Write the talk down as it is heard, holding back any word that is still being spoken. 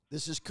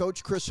This is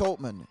Coach Chris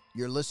Holtman.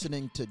 You're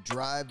listening to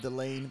Drive the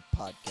Lane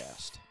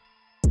podcast.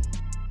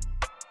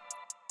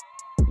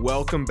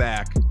 Welcome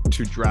back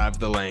to Drive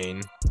the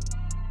Lane.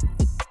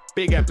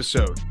 Big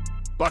episode.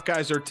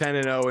 Buckeyes are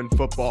 10-0 in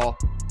football.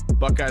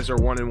 Buckeyes are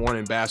 1-1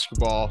 in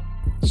basketball.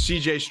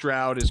 CJ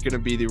Stroud is going to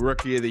be the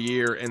Rookie of the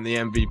Year and the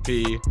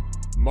MVP.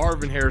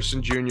 Marvin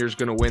Harrison Jr. is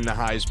going to win the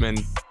Heisman.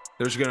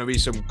 There's going to be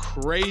some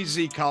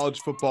crazy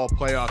college football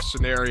playoff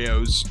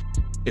scenarios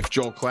if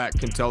Joel Klatt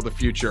can tell the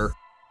future.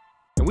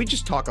 And we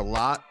just talk a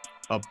lot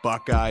of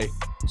Buckeye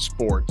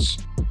sports.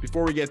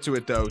 Before we get to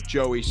it, though,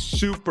 Joey,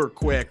 super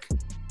quick.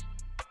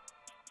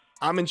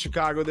 I'm in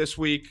Chicago this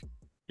week.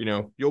 You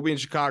know, you'll be in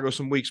Chicago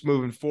some weeks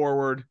moving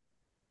forward.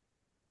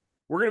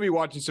 We're going to be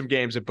watching some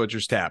games at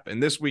Butcher's Tap.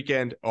 And this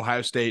weekend,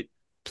 Ohio State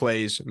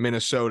plays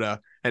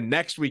Minnesota. And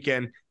next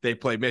weekend, they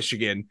play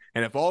Michigan.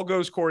 And if all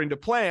goes according to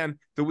plan,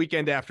 the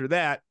weekend after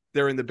that,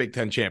 they're in the Big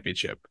Ten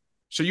Championship.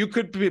 So you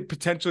could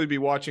potentially be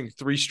watching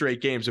 3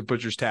 straight games at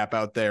Butcher's Tap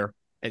out there.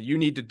 And you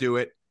need to do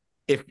it.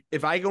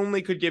 If I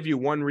only could give you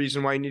one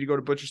reason why you need to go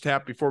to Butcher's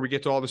Tap before we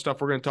get to all the stuff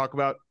we're going to talk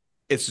about,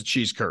 it's the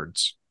cheese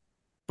curds.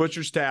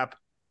 Butcher's Tap,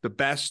 the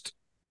best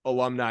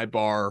alumni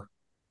bar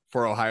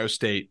for Ohio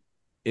State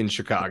in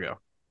Chicago.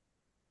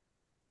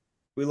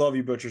 We love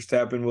you, Butcher's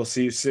Tap, and we'll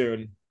see you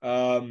soon.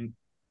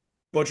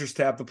 Butcher's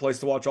Tap, the place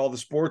to watch all the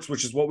sports,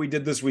 which is what we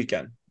did this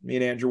weekend. Me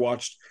and Andrew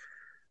watched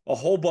a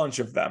whole bunch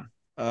of them.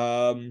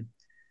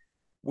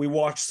 We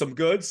watched some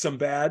good, some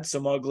bad,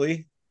 some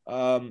ugly.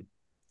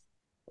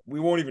 We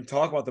won't even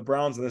talk about the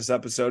Browns in this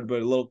episode,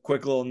 but a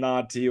quick little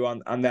nod to you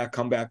on that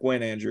comeback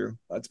win, Andrew.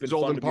 It's been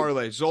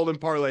Zolden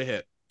Parlay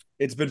hit.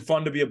 It's been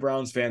fun to be a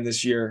Browns fan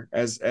this year,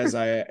 as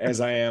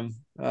I am.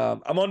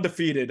 I'm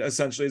undefeated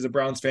essentially as a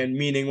Browns fan,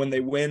 meaning when they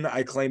win,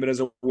 I claim it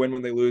as a win.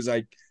 When they lose,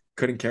 I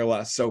couldn't care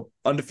less. So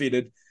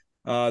undefeated.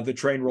 The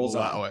train rolls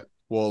on.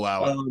 We'll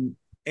allow it.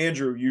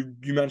 Andrew,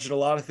 you mentioned a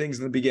lot of things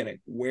in the beginning.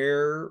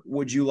 Where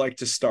would you like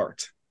to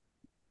start?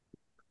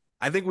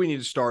 I think we need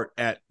to start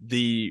at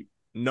the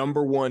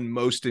number one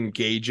most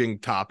engaging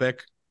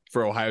topic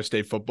for Ohio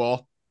State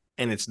football,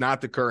 and it's not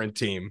the current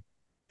team.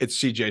 It's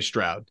CJ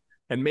Stroud.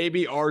 And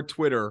maybe our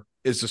Twitter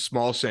is a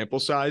small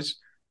sample size,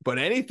 but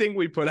anything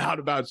we put out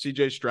about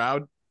CJ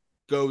Stroud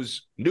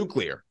goes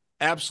nuclear,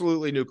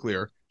 absolutely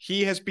nuclear.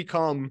 He has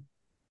become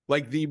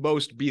like the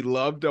most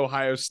beloved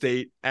Ohio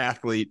State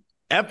athlete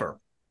ever,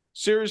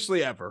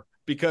 seriously ever,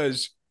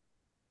 because,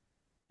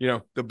 you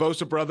know, the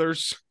Bosa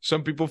brothers,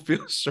 some people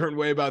feel a certain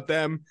way about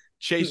them.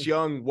 Chase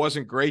Young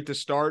wasn't great to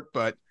start,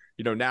 but,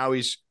 you know, now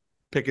he's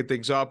picking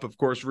things up. Of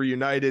course,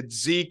 reunited.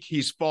 Zeke,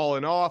 he's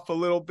fallen off a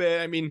little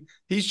bit. I mean,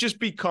 he's just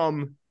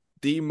become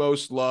the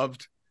most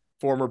loved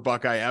former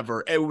Buckeye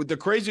ever. And the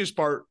craziest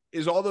part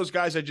is all those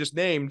guys I just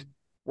named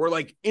were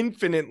like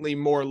infinitely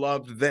more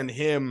loved than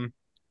him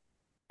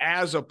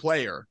as a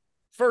player.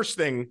 First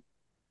thing,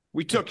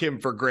 we took him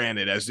for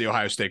granted as the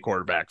Ohio State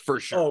quarterback, for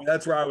sure. Oh,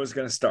 that's where I was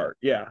going to start.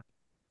 Yeah.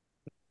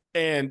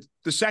 And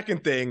the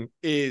second thing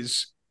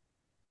is,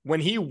 when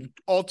he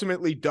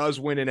ultimately does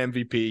win an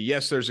MVP,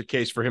 yes, there's a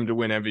case for him to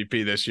win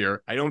MVP this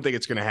year. I don't think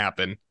it's going to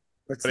happen.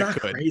 It's not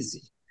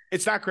crazy.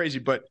 It's not crazy,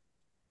 but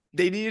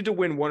they needed to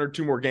win 1 or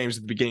 2 more games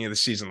at the beginning of the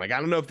season. Like, I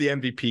don't know if the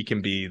MVP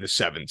can be the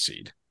 7th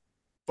seed.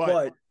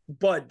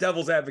 But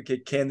devil's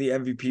advocate, can the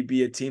MVP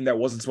be a team that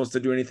wasn't supposed to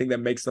do anything that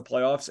makes the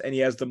playoffs, and he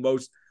has the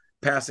most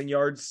passing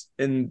yards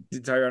in the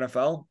entire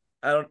NFL?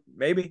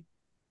 Maybe.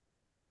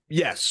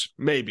 Yes,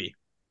 maybe.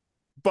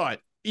 But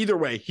either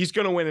way, he's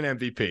going to win an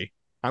MVP.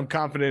 I'm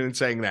confident in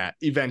saying that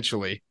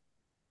eventually.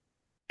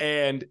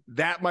 And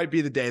that might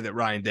be the day that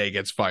Ryan Day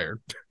gets fired,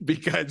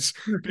 because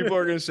people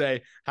are going to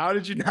say, how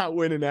did you not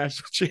win a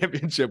national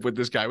championship with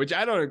this guy? Which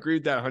I don't agree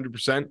with that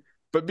 100%.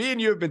 But me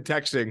and you have been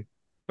texting.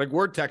 Like,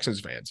 we're Texans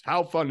fans.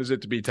 How fun is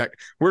it to be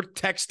we're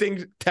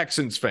texting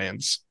Texans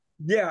fans.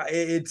 Yeah,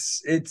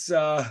 it's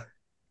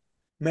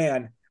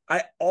man,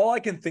 all I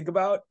can think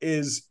about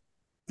is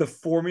the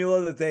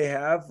formula that they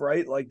have,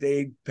 right? Like,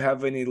 they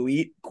have an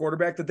elite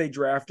quarterback that they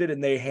drafted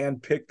and they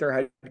handpicked their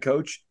head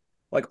coach.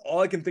 Like, all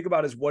I can think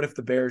about is, what if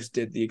the Bears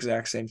did the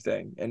exact same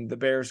thing? And the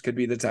Bears could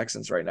be the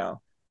Texans right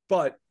now.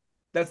 But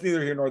that's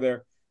neither here nor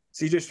there.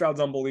 CJ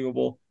Stroud's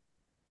unbelievable.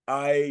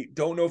 I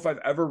don't know if I've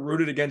ever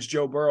rooted against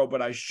Joe Burrow,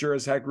 but I sure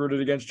as heck rooted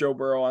against Joe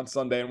Burrow on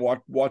Sunday and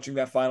watching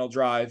that final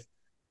drive.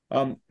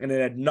 And it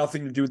had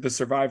nothing to do with the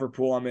survivor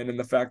pool I'm in and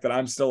the fact that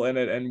I'm still in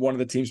it and one of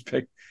the teams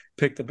picked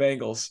the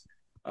Bengals.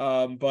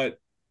 But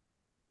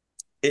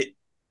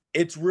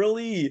here's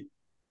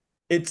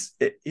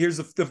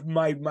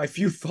my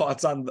few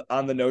thoughts on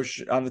the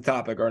notion, on the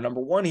topic are: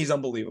 number one, he's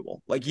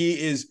unbelievable. Like,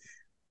 he's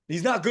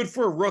not good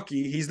for a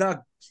rookie. He's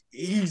not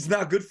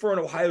good for an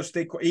Ohio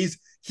State.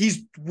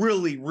 He's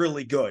really,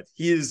 really good.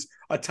 He is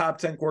a top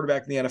 10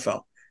 quarterback in the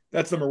NFL.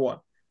 That's number one.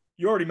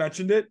 You already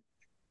mentioned it.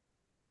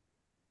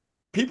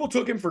 People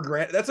took him for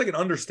granted. That's like an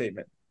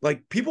understatement.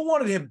 Like, people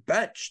wanted him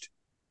benched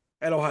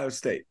at Ohio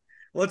State.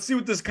 Let's see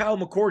what this Kyle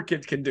McCord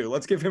kid can do.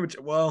 Let's give him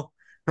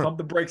pump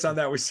the brakes on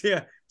that. We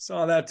saw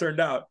how that turned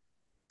out.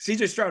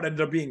 CJ Stroud ended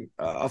up being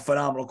a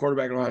phenomenal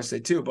quarterback at Ohio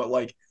State too, but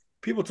like,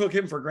 people took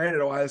him for granted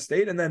at Ohio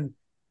State. And then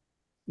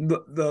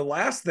the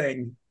last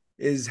thing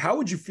is, how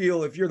would you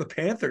feel if you're the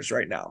Panthers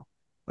right now?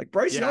 Like,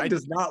 Bryce Young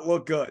does not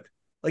look good.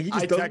 Like, he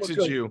just doesn't look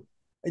good. You.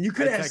 And you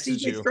could have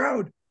CJ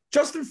Stroud.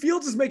 Justin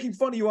Fields is making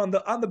fun of you on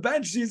the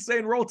bench. He's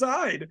saying roll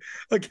tide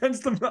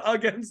against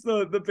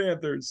the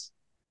Panthers.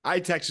 I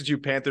texted you,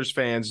 Panthers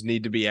fans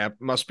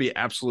must be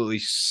absolutely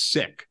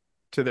sick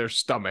to their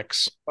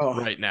stomachs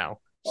right now.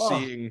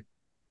 Seeing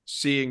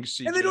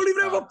CJ and they don't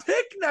even Stroud. have a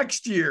pick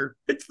next year.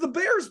 It's the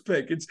Bears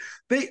pick.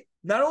 They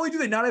not only do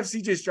they not have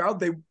CJ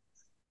Stroud,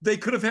 they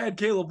could have had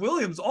Caleb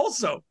Williams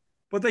also,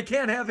 but they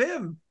can't have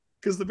him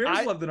because the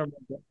Bears love the number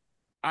one.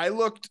 I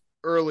looked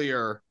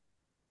earlier,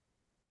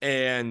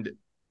 and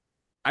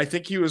I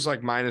think he was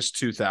like minus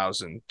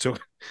 2,000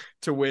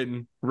 to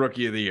win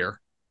Rookie of the Year.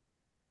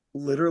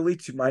 Literally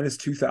to minus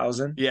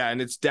 2,000. Yeah,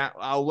 and it's down.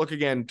 I'll look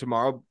again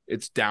tomorrow.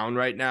 It's down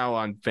right now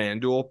on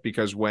FanDuel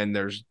because when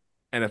there's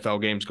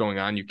NFL games going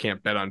on, you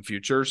can't bet on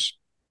futures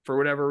for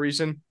whatever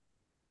reason.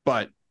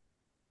 But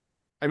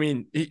I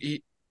mean,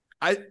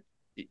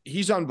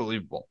 he's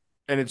unbelievable,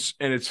 and it's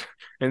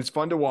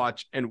fun to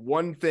watch. And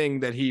one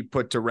thing that he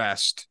put to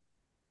rest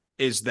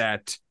is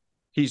that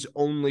he's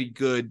only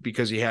good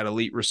because he had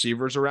elite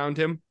receivers around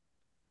him.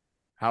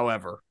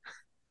 However,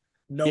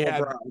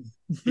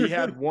 he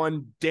had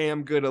one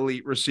damn good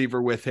elite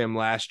receiver with him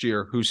last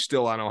year who's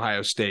still on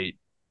Ohio State,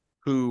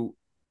 who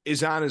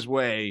is on his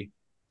way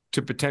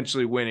to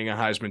potentially winning a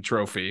Heisman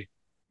Trophy.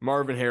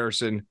 Marvin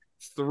Harrison,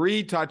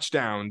 3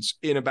 touchdowns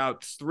in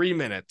about 3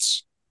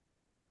 minutes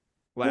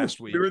last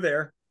week. We were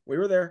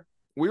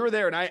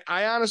there, and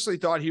I honestly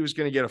thought he was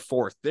going to get a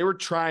 4th. They were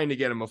trying to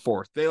get him a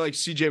 4th. They like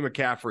CJ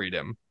McCaffrey'd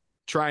him,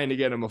 trying to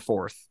get him a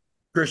 4th.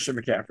 Christian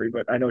McCaffrey,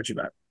 but I know what you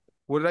meant.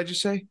 What did I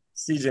just say?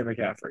 CJ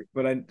McCaffrey,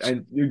 but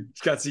you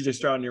got CJ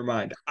Stroud in your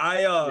mind.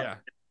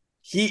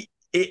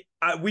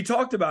 We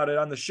talked about it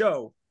on the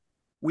show.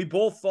 We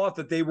both thought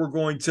that they were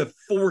going to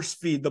force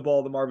feed the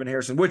ball to Marvin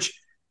Harrison, which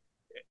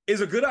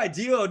is a good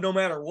idea no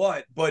matter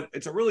what, but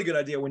it's a really good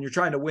idea when you're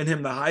trying to win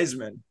him the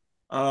Heisman.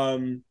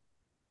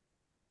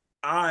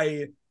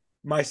 I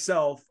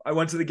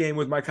went to the game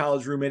with my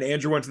college roommate.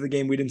 Andrew went to the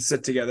game. We didn't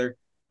sit together,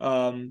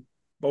 but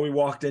we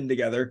walked in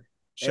together.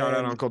 Shout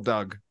out Uncle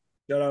Doug.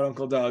 Shout out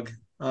Uncle Doug.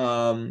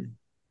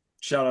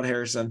 Shout out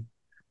Harrison.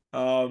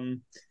 I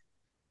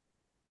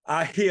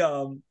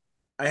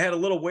had a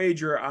little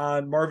wager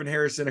on Marvin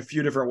Harrison a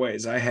few different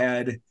ways.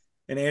 And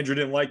Andrew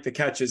didn't like the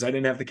catches. I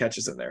didn't have the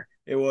catches in there.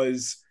 It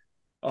was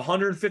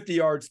 150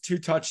 yards, 2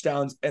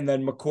 touchdowns, and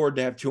then McCord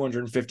to have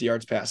 250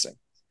 yards passing.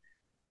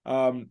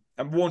 I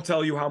won't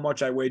tell you how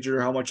much I wagered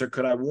or how much I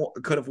could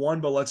have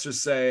won, but let's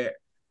just say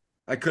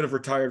I could have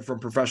retired from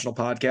professional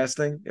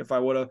podcasting if I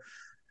would have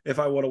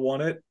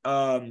won it.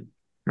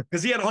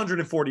 Because he had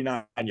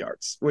 149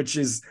 yards,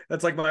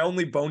 that's like my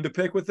only bone to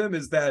pick with him,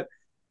 is that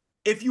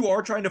if you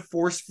are trying to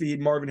force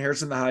feed Marvin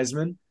Harrison the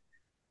Heisman,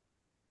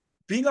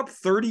 being up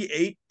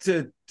 38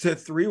 to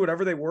 3,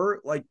 whatever they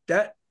were, like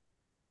that,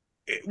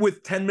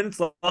 with 10 minutes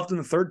left in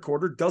the third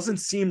quarter, doesn't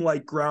seem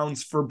like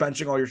grounds for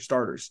benching all your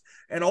starters.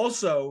 And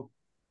also,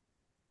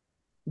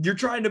 you're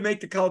trying to make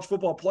the college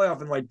football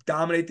playoff and like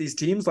dominate these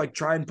teams, like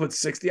try and put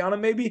 60 on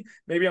them. Maybe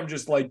I'm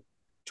just like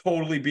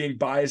totally being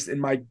biased in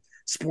my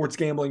sports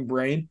gambling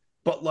brain,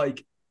 but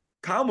like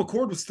Kyle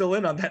McCord was still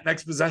in on that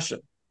next possession,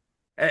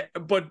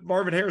 but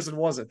Marvin Harrison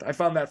wasn't. I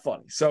found that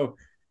funny. So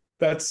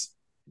that's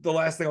the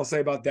last thing I'll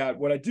say about that.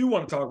 What I do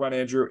want to talk about,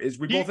 Andrew, is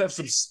we both have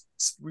some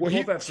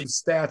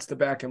stats to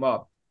back him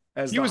up.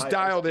 He was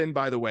dialed in,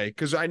 by the way,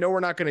 because I know we're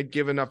not going to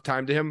give enough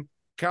time to him.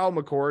 Kyle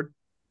McCord,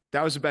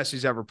 that was the best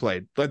he's ever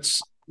played.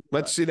 Let's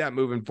see that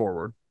moving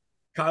forward.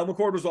 Kyle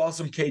McCord was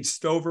awesome. Cade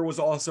Stover was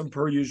awesome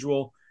per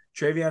usual.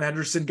 Travion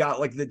Henderson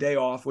got like the day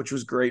off, which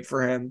was great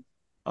for him.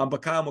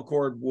 But Kyle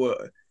McCord,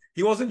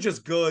 he wasn't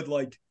just good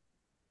like,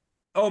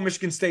 oh,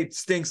 Michigan State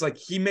stinks. Like,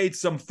 he made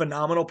some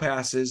phenomenal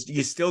passes.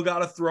 You still got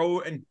to throw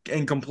and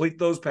complete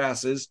those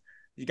passes.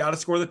 You got to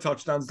score the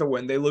touchdowns to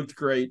win. They looked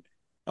great.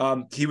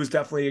 He was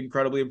definitely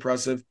incredibly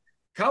impressive.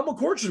 Kyle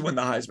McCord should win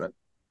the Heisman.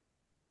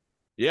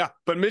 Yeah,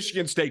 but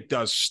Michigan State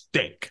does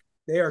stink.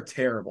 They are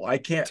terrible. I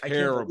can't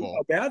believe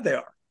how bad they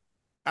are.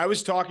 I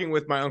was talking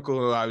with my uncle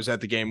who I was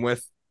at the game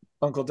with.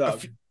 Uncle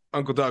Doug.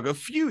 A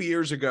few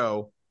years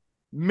ago,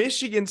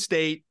 Michigan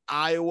State,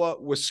 Iowa,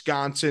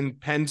 Wisconsin,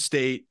 Penn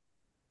State,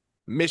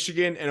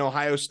 Michigan, and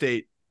Ohio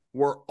State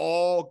were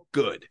all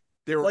good.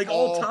 They were like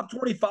all top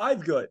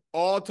 25 good.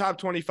 All top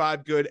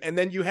 25 good. And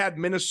then you had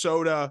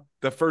Minnesota,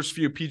 the first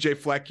few PJ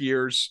Fleck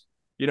years,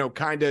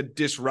 kind of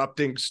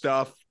disrupting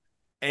stuff.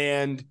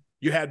 And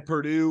you had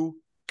Purdue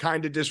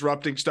kind of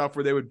disrupting stuff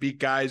where they would beat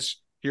guys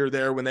here or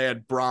there when they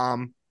had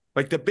Braum.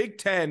 Like, the Big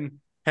Ten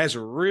has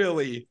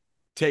really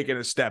taken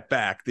a step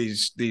back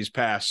these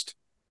past.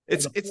 The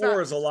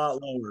floor is a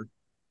lot lower.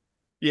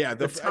 Yeah,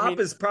 the top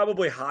is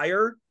probably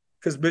higher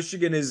because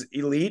Michigan is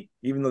elite,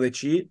 even though they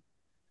cheat.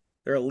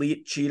 They're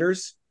elite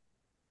cheaters.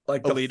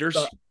 Like the leaders.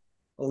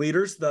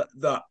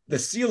 The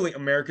ceiling,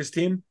 America's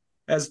team,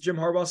 as Jim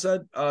Harbaugh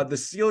said, the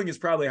ceiling is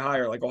probably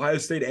higher. Like Ohio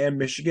State and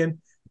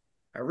Michigan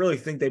I really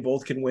think they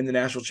both can win the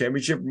national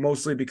championship,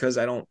 mostly because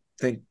I don't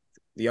think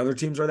the other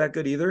teams are that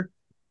good either.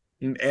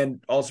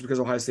 And also because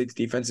Ohio State's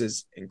defense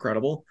is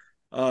incredible.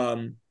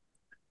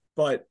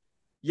 But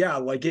yeah,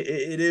 like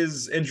it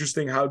is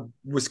interesting how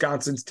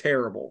Wisconsin's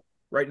terrible,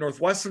 right?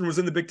 Northwestern was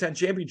in the Big Ten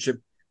championship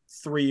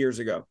 3 years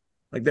ago.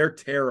 Like they're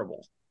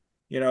terrible,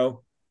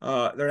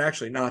 they're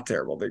actually not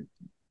terrible.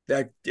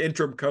 That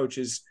interim coach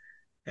is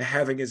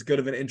having as good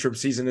of an interim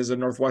season as a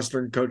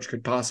Northwestern coach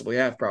could possibly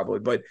have, probably.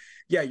 But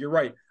yeah, you're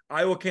right.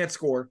 Iowa can't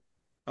score.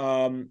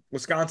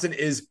 Wisconsin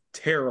is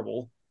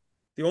terrible.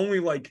 The only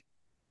like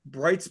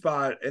bright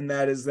spot in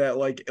that is that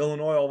like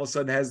Illinois all of a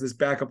sudden has this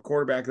backup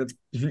quarterback that's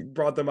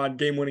brought them on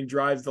game-winning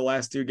drives the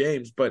last 2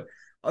 games. But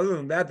other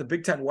than that, the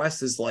Big Ten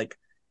West is like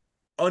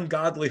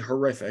ungodly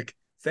horrific.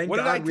 What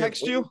did I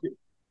text you?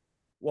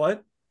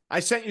 What? I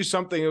sent you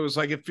something. It was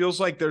like, it feels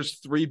like there's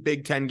 3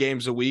 Big Ten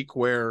games a week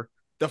where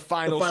the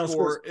final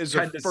score is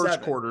a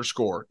first quarter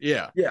score.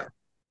 Yeah. Yeah.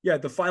 Yeah.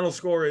 The final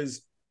score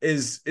is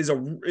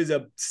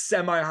a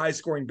semi-high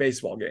scoring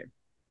baseball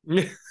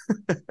game.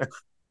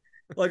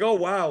 Like, oh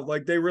wow,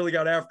 like they really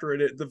got after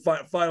it. The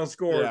final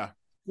score,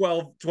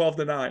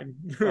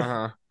 12-9.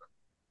 Uh-huh.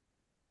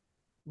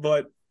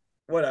 But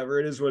whatever,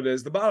 it is what it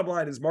is. The bottom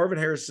line is Marvin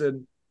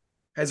Harrison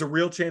has a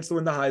real chance to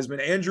win the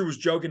Heisman. Andrew was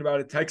joking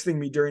about it, texting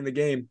me during the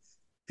game.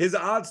 His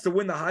odds to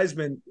win the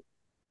Heisman,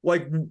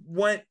 like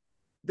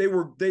they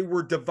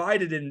were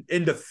divided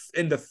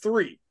into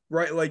 3,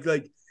 right?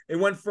 Like it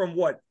went from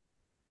what,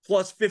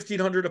 plus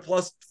 1,500 to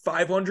plus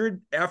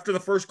 500 after the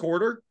first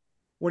quarter,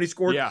 when he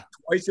scored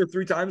twice or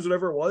 3 times,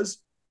 whatever it was.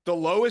 The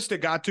lowest it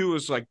got to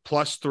was like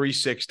plus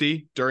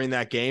 360 during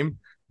that game.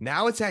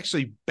 Now it's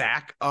actually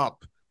back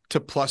up to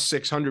plus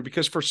 600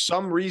 because for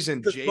some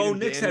reason, Bo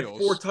Nix had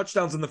 4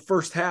 touchdowns in the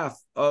first half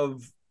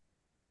of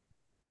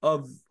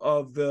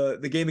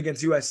the game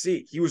against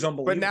USC. He was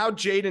unbelievable. But now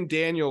Jaden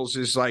Daniels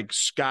is like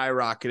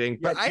skyrocketing.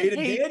 Yeah, but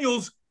Jaden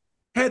Daniels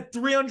had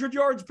 300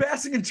 yards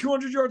passing and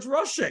 200 yards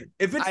rushing.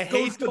 I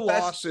hate the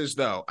losses,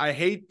 though. I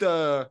hate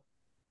the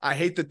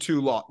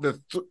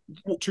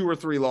 2 or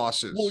 3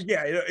 losses. Well,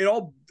 yeah,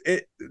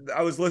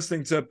 I was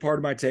listening to Part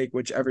of My Take,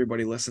 which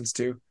everybody listens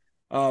to.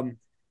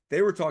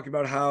 They were talking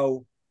about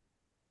how,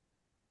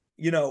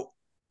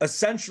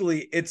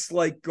 essentially it's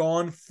like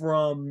gone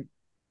from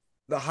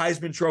the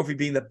Heisman Trophy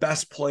being the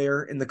best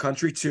player in the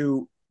country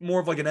to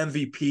more of like an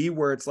MVP,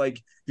 where it's like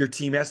your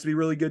team has to be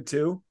really good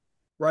too,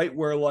 right?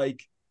 Where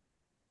like,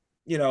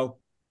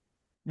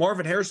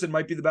 Marvin Harrison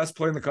might be the best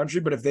player in the country,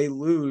 but if they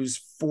lose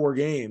 4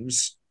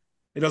 games,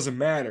 it doesn't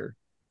matter.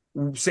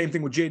 Same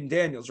thing with Jaden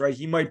Daniels, right?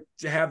 He might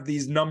have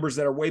these numbers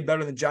that are way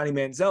better than Johnny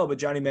Manziel, but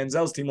Johnny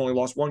Manziel's team only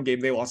lost 1 game.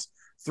 They lost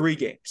 3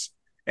 games.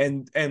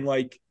 And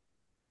like,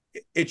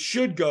 it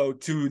should go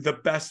to the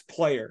best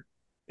player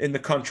in the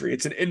country.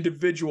 It's an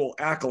individual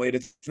accolade.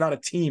 It's not a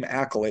team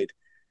accolade,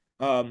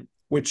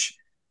 which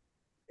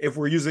if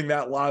we're using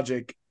that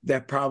logic,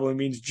 that probably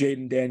means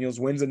Jaden Daniels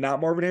wins and not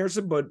Marvin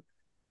Harrison. But,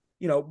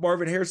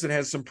 Marvin Harrison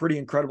has some pretty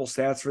incredible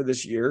stats for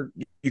this year.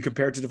 You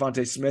compare it to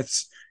Devontae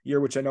Smith's year,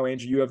 which I know,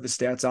 Andrew, you have the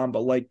stats on,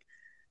 but like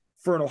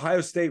for an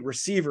Ohio State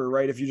receiver,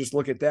 right, if you just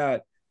look at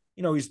that,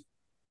 he's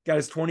got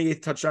his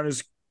 28th touchdown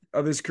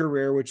of his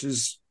career, which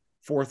is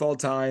 4th all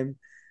time,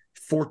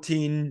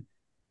 14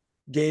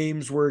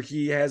 games where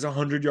he has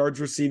 100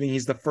 yards receiving.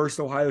 He's the first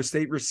Ohio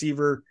State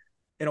receiver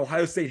in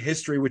Ohio State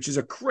history, which is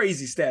a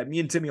crazy stat. Me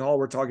and Timmy Hall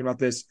were talking about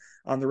this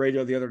on the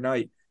radio the other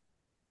night.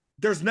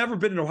 There's never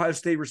been an Ohio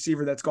State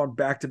receiver that's gone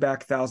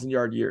back-to-back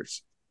 1,000-yard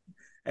years.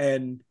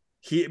 And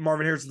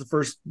Marvin Harrison is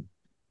the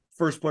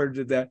first player to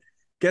do that.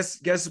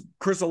 Guess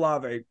Chris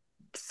Olave,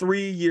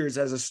 3 years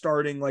as a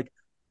starting like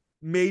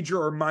major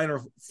or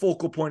minor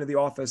focal point of the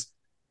offense.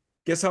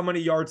 Guess how many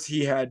yards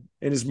he had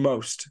in his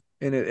most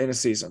in a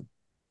season?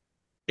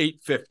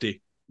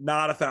 850.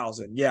 Not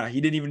 1,000. Yeah,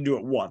 he didn't even do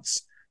it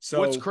once. So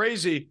what's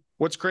crazy,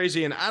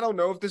 and I don't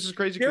know if this is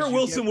crazy. Garrett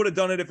Wilson would have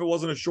done it if it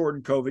wasn't a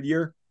shortened COVID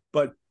year,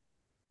 but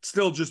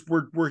still, just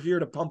we're here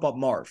to pump up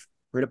Marv.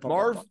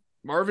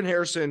 Marvin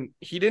Harrison,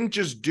 he didn't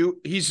just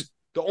he's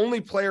the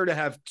only player to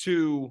have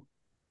 2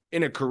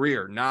 in a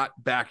career, not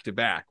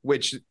back-to-back,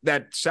 which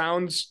that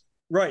sounds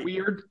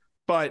weird,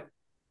 but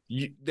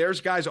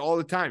there's guys all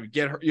the time.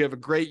 You have a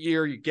great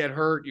year, you get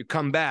hurt, you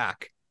come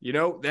back.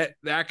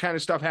 That kind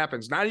of stuff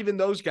happens. Not even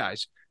those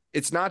guys.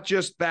 It's not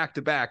just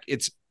back-to-back.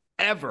 It's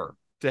ever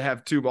to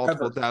have 2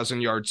 multiple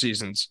 1,000-yard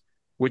seasons,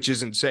 which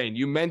is insane.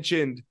 You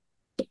mentioned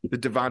the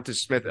Devonta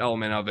Smith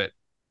element of it.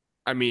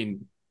 I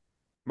mean,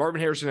 Marvin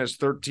Harrison has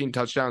 13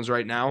 touchdowns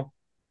right now.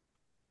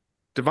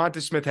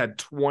 Devonta Smith had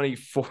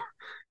 24.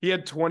 He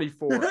had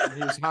 24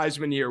 in his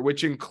Heisman year,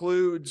 which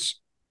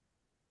includes,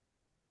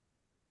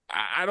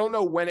 I don't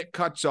know when it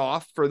cuts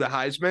off for the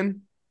Heisman,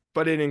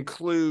 but it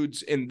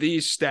includes in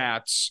these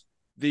stats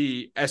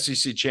the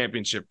SEC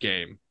championship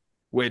game,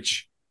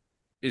 which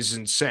is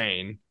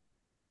insane.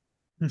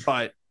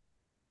 But,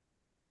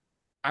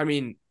 I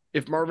mean,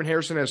 if Marvin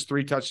Harrison has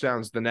 3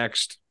 touchdowns the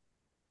next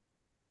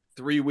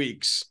 3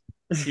 weeks,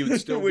 he would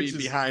still be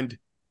behind.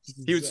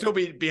 He would still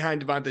be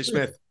behind Devontae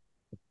Smith.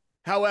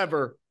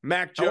 However,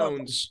 Mac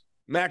Jones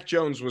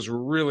was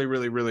really,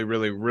 really, really,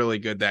 really, really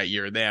good that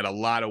year. They had a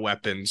lot of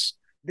weapons.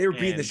 They were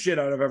beating the shit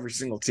out of every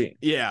single team.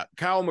 Yeah,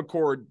 Kyle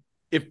McCord.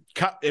 If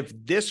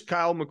this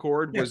Kyle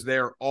McCord was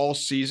there all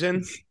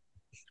season,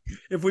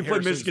 if we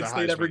played Michigan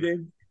State every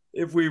game,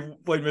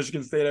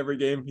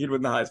 he'd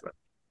win the Heisman.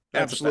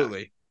 That's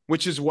absolutely.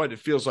 Which is what it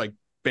feels like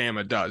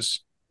Bama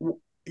does.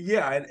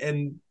 Yeah,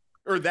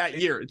 or that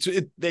year.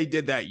 They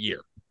did that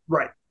year.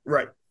 Right.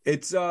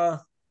 It's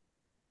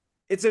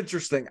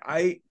interesting.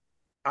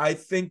 I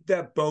think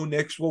that Bo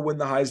Nix will win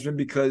the Heisman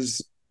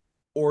because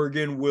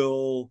Oregon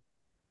will,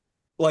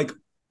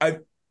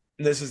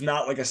 this is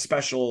not like a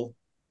special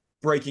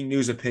breaking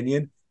news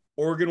opinion.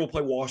 Oregon will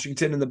play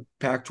Washington in the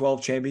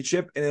Pac-12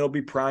 championship, and it'll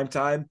be prime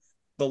time,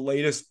 the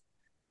latest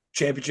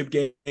championship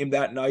game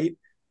that night.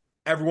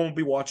 Everyone will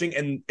be watching,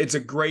 and it's a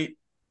great,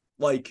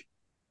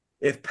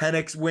 if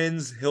Penix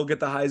wins, he'll get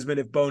the Heisman.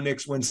 If Bo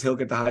Nix wins, he'll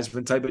get the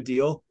Heisman type of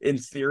deal, in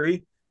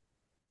theory.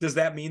 Does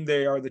that mean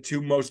they are the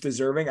two most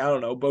deserving? I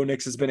don't know. Bo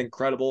Nix has been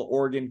incredible.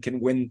 Oregon can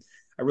win.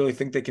 I really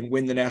think they can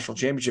win the national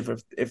championship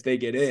if they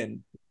get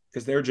in,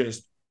 because they're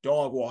just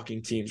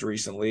dog-walking teams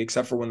recently,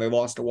 except for when they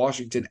lost to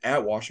Washington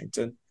at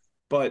Washington.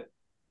 But,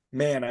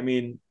 man, I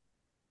mean,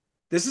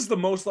 this is the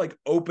most,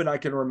 open I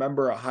can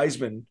remember a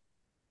Heisman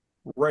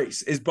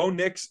race. Is Bo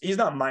Nix – he's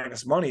not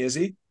minus money, is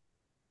he?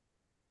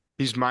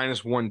 He's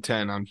minus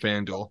 110 on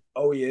FanDuel.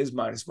 Oh, he is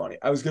minus money.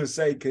 I was going to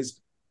say, because,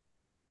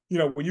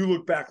 when you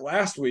look back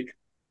last week,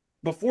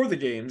 before the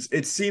games,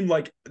 it seemed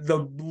like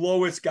the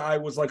lowest guy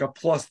was a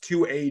plus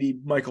 280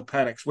 Michael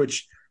Penix,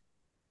 which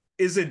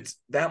isn't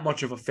that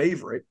much of a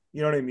favorite.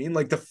 You know what I mean?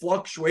 The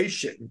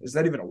fluctuation, is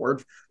that even a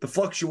word? The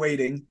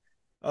fluctating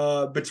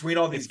between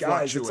all these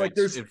guys.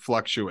 It's it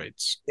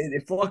fluctuates.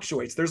 It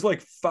fluctuates. There's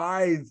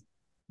 5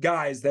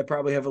 guys that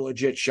probably have a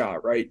legit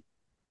shot, right?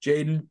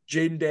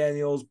 Jaden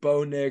Daniels,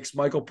 Bo Nix,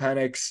 Michael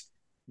Penix,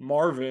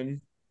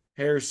 Marvin,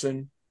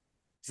 Harrison.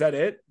 Is that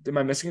it? Am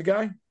I missing a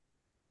guy?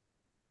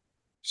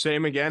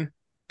 Same again.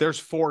 There's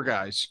 4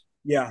 guys.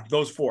 Yeah,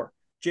 those 4.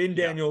 Jaden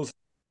Daniels,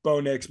 Bo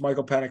Nix,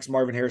 Michael Penix,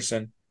 Marvin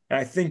Harrison. And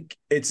I think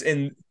it's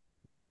in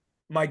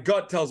 – my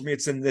gut tells me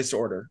it's in this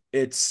order.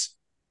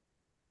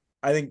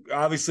 I think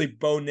obviously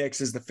Bo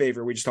Nix is the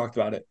favorite. We just talked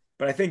about it.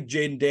 But I think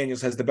Jaden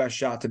Daniels has the best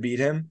shot to beat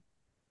him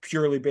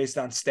purely based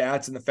on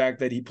stats and the fact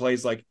that he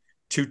plays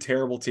 2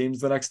 terrible teams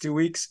the next 2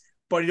 weeks.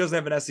 But he doesn't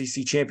have an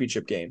SEC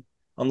championship game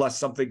unless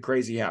something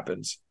crazy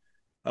happens.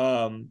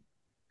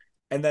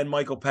 And then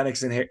Michael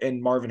Penix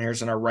and Marvin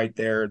Harrison are right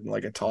there in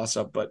a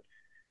toss-up, but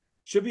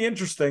should be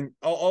interesting.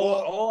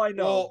 All I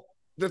know. Well,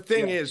 the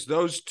thing is,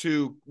 those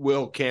 2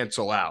 will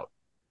cancel out.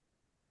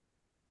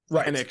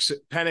 Right.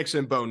 Penix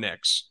and Bo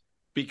Nix.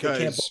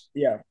 Because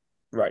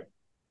right.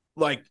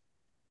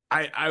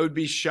 I would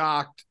be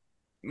shocked.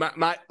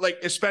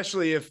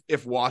 Especially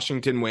if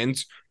Washington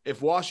wins.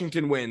 If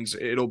Washington wins,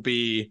 it'll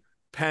be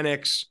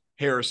Penix,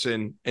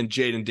 Harrison, and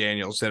Jaden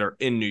Daniels that are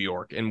in New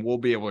York, and we'll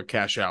be able to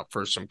cash out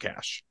for some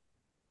cash.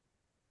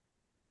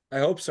 I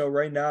hope so.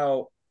 Right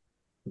now,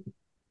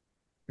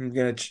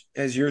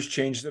 has yours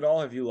changed at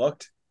all? Have you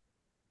looked?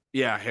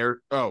 Yeah.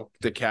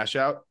 The cash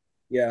out?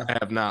 Yeah. I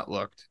have not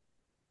looked.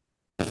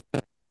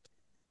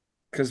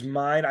 Because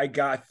mine, I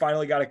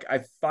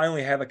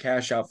finally have a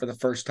cash out for the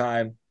first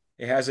time.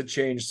 It hasn't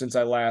changed since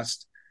I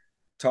last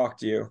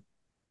talked to you.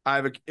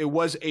 It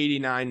was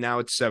 89. Now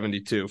it's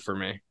 72 for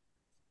me.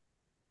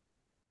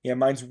 Yeah,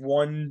 mine's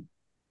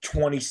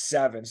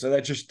 127. So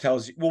that just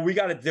tells you. Well, we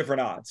got it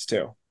different odds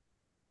too.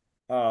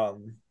 I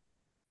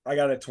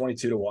got it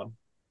 22-1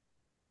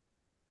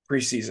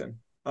 preseason.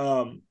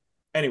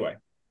 Anyway,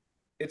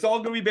 it's all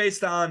going to be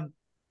based on.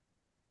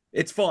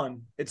 It's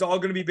fun. It's all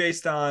going to be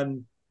based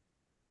on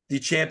the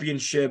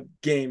championship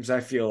games.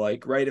 I feel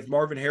like, right? If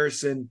Marvin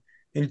Harrison,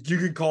 and you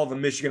can call the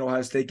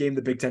Michigan-Ohio State game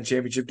the Big Ten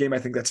championship game, I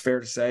think that's fair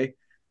to say,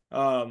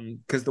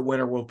 because the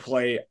winner will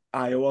play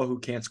Iowa, who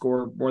can't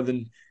score more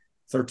than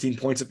 13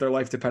 points if their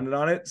life depended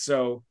on it.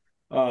 So,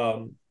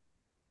 if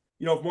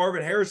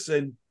Marvin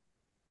Harrison,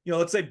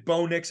 let's say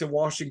Bo Nix in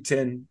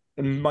Washington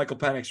and Michael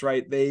Penix,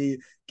 right? They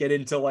get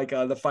into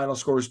the final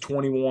score is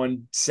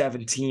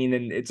 21-17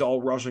 and it's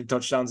all rushing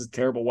touchdowns, it's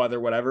terrible weather,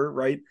 whatever,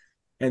 right?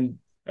 And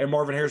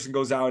Marvin Harrison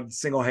goes out and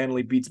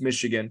single-handedly beats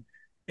Michigan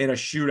in a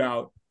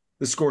shootout.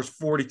 The score's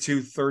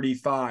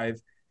 42-35,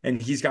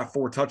 and he's got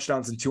 4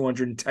 touchdowns and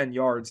 210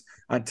 yards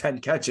on 10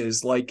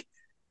 catches.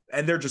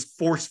 And they're just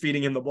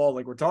force-feeding him the ball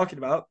like we're talking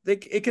about.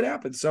 It could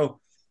happen. So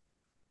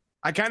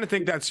I kind of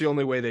think that's the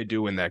only way they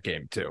do win that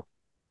game, too.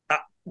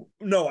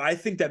 No, I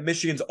think that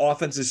Michigan's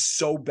offense is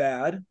so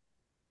bad.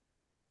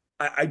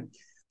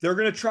 They're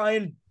going to try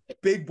and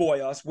big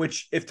boy us,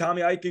 which if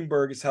Tommy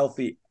Eichenberg is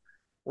healthy,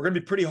 we're going to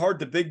be pretty hard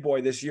to big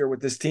boy this year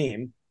with this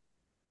team.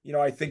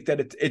 I think that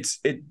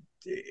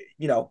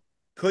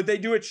could they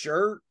do it?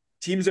 Sure.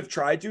 Teams have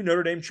tried to.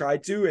 Notre Dame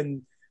tried to,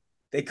 and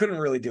they couldn't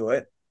really do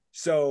it.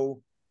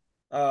 So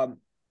they're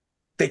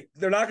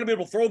not going to be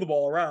able to throw the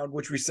ball around,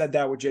 which we said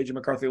that with J.J.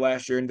 McCarthy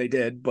last year, and they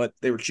did, but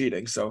they were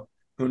cheating. So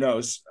who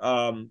knows?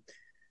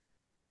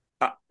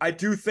 I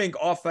do think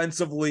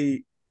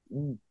offensively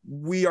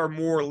we are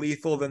more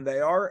lethal than they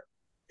are.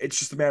 It's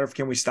just a matter of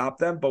can we stop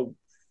them, but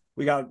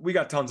we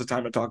got tons of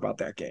time to talk about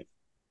that game.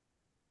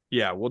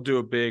 Yeah, we'll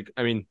do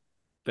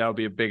that'll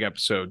be a big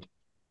episode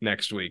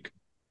next week,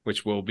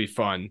 which will be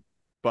fun.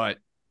 But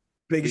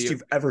biggest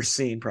you've ever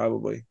seen,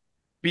 probably.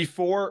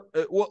 Before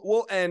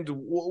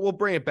we'll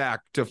bring it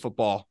back to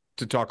football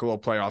to talk a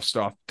little playoff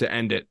stuff to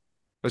end it.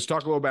 Let's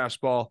talk a little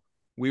basketball.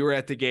 We were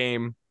at the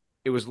game.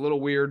 It was a little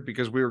weird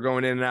because we were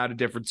going in and out of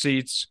different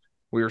seats.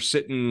 We were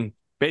sitting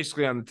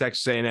basically on the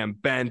Texas A&M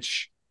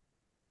bench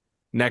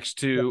next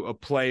to a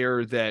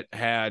player that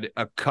had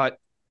a cut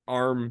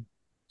arm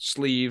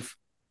sleeve.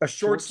 A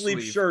short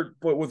sleeve shirt,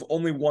 but with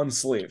only one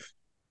sleeve.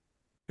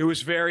 It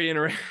was very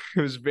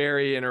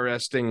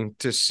interesting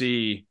to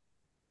see,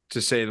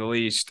 to say the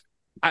least.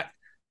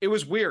 It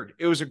was weird.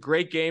 It was a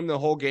great game the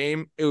whole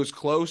game. It was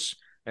close.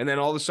 And then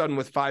all of a sudden,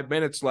 with 5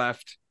 minutes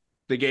left,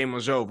 the game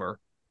was over.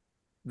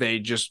 They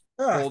just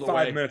pulled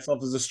away. 5 minutes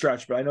left is a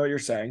stretch, but I know what you're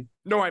saying.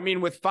 No, I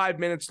mean, with 5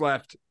 minutes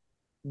left,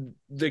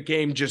 the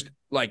game just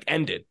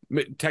ended.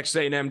 Texas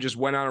A&M just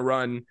went on a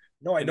run.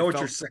 No, I know what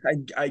you're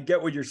saying. I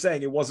get what you're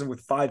saying. It wasn't with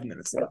 5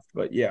 minutes left,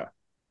 but yeah.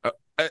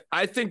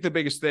 I think the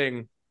biggest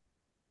thing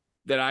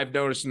that I've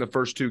noticed in the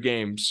first two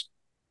games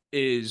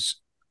is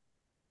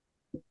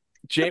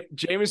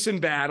Jamison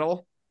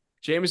Battle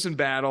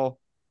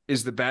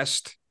is the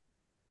best,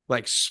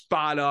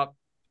 spot up,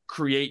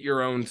 create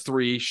your own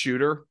three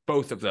shooter.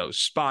 Both of those,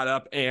 spot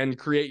up and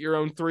create your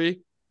own three.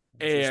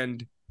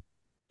 And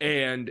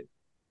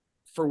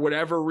for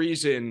whatever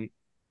reason,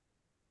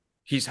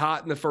 he's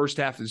hot in the first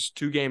half. It's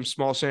 2 games,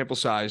 small sample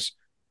size.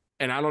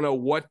 And I don't know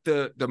what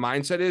the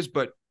mindset is,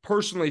 but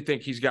personally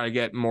think he's got to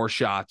get more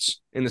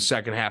shots in the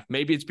second half.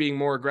 Maybe it's being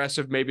more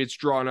aggressive. Maybe it's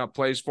drawing up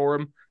plays for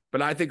him.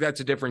 But I think that's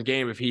a different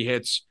game if he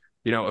hits,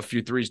 a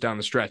few threes down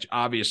the stretch,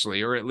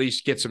 obviously, or at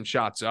least get some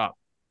shots up.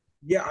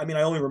 Yeah, I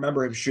only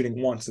remember him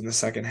shooting once in the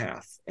second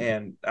half.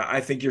 And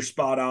I think you're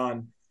spot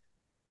on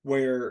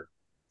where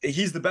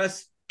he's the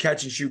best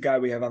catch and shoot guy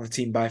we have on the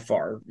team by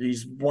far.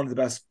 He's one of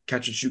the best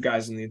catch and shoot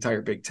guys in the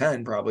entire Big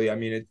Ten, probably.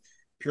 It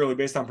purely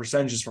based on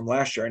percentages from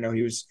last year. I know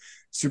he was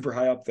super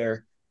high up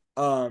there.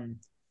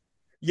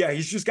 Yeah,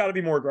 he's just got to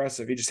be more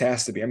aggressive. He just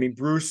has to be.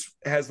 Bruce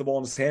has the ball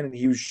in his hand, and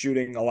he was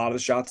shooting a lot of the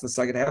shots in the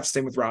second half.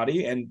 Same with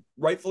Roddy, and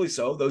rightfully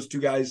so. Those two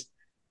guys,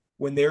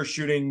 when they're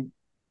shooting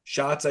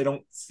shots, I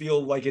don't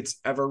feel like it's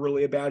ever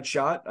really a bad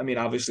shot.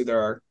 Obviously there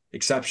are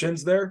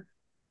exceptions there,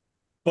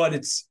 but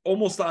it's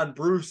almost on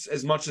Bruce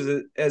as much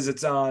as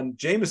it's on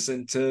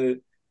Jamison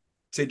to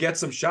get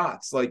some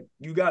shots.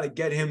 You got to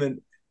get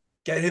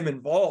him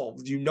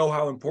involved. You know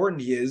how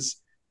important he is.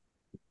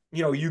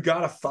 You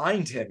got to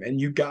find him,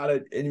 and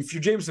if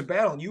you're Jamison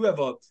Battle and you have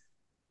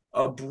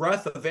a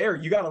breath of air,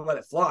 you got to let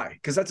it fly,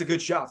 because that's a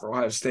good shot for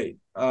Ohio State.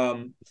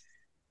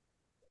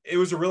 It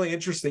was a really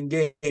interesting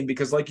game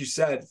because, like you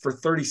said, for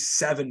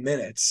 37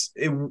 minutes,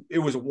 it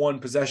was a one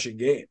possession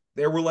game.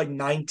 There were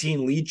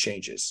 19 lead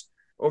changes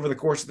over the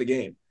course of the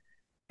game.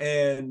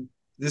 And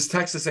this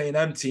Texas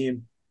A&M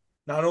team,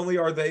 not only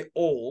are they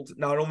old,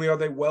 not only are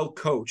they well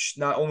coached,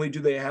 not only do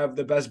they have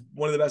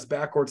one of the best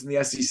backcourts in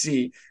the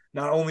SEC,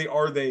 not only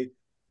are they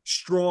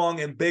strong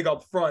and big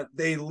up front,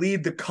 they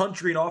lead the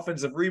country in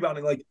offensive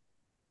rebounding.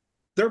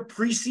 They're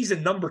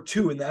preseason number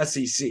 2 in the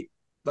SEC.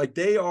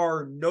 They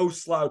are no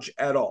slouch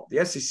at all.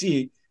 The SEC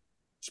is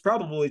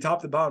probably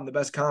top to bottom the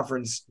best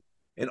conference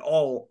in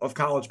all of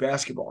college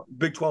basketball.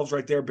 Big 12's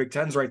right there, Big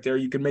 10's right there.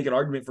 You can make an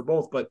argument for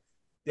both, but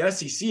the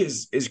SEC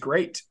is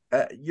great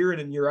year in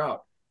and year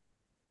out.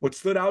 What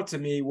stood out to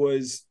me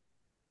was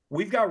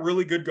we've got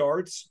really good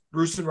guards.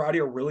 Bruce and Roddy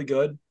are really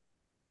good.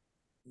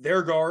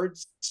 Their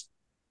guards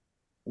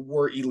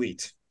were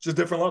elite. Just a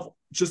different level.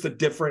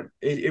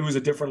 It was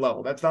a different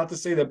level. That's not to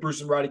say that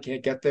Bruce and Roddy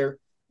can't get there,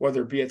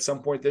 whether it be at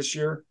some point this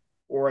year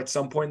or at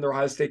some point in their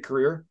Ohio State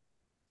career.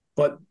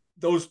 But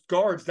those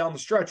guards down the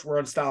stretch were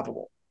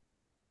unstoppable.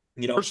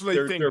 Personally,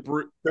 their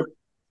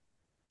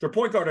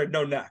point guard had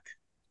no neck.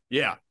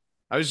 Yeah.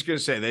 I was just going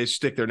to say they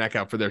stick their neck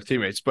out for their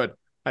teammates, but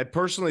I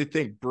personally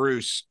think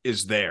Bruce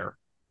is there.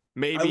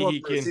 Maybe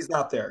he can. He's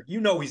not there.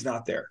 He's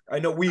not there. I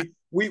know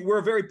we're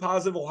a very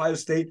positive Ohio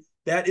State.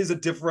 That is a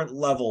different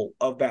level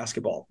of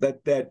basketball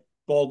that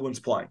Baldwin's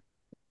playing.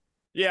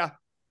 Yeah.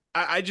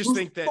 I just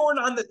think that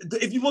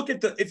if you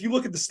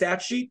look at the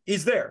stat sheet,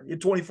 he's there. He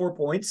had 24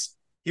 points.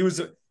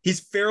 He's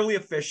fairly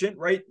efficient,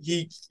 right?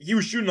 He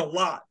was shooting a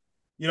lot,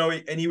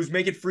 and he was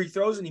making free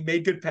throws, and he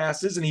made good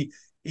passes, and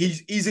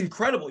he's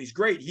incredible. He's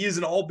great. He is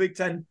an all Big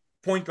Ten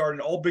point guard,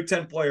 an all Big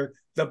Ten player,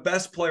 the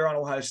best player on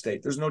Ohio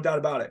State. There's no doubt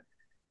about it.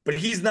 But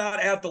he's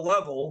not at the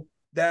level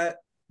that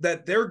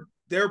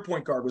their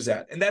point guard was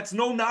at. And that's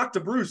no knock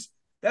to Bruce.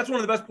 That's one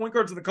of the best point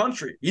guards in the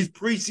country. He's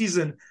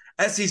preseason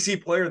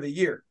SEC player of the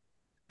year.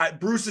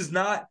 Bruce is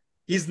not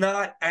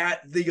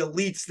at the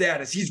elite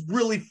status. He's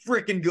really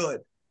freaking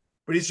good.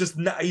 But he's just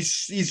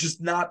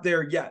not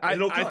there yet.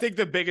 I think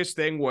the biggest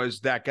thing was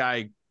that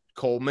guy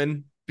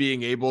Coleman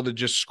being able to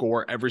just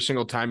score every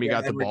single time he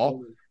got the ball.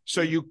 Coleman.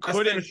 So you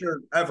couldn't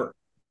finisher ever.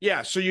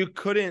 Yeah, so you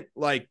couldn't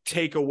like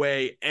take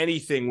away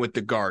anything with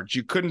the guards.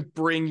 You couldn't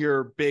bring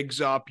your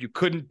bigs up. You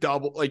couldn't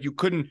double, like you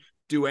couldn't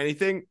do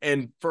anything.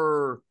 And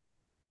for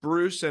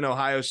Bruce and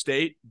Ohio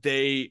State,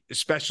 they,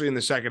 especially in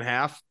the second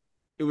half,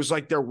 it was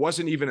like there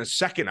wasn't even a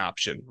second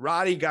option.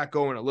 Roddy got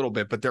going a little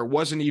bit, but there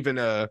wasn't even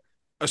a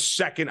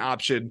second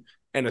option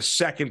and a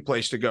second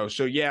place to go.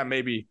 So yeah,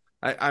 maybe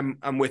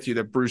I'm with you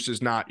that Bruce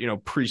is not,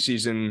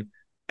 preseason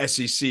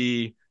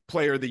SEC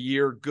player of the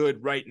year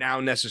good right now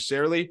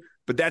necessarily,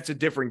 but that's a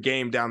different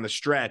game down the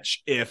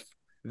stretch if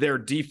their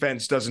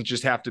defense doesn't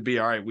just have to be,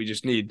 all right, we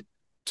just need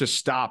to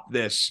stop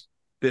this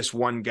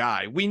one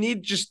guy.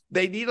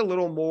 They need a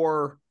little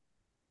more.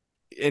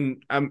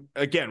 And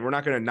again, we're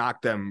not going to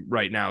knock them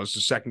right now. It's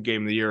the second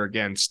game of the year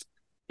against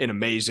an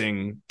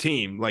amazing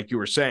team, like you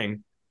were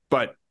saying.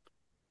 But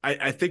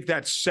I think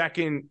that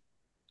second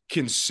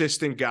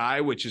consistent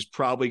guy, which is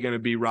probably going to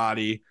be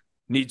Roddy,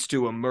 needs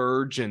to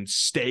emerge and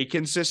stay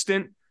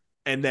consistent.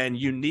 And then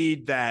you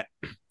need that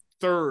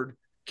third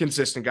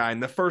consistent guy.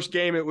 In the first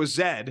game, it was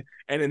Zed.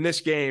 And in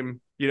this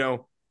game,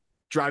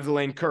 drive the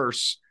lane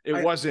curse.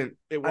 It wasn't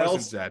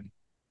Zed.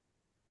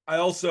 I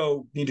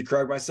also need to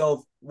correct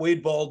myself.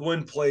 Wade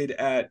Baldwin played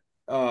at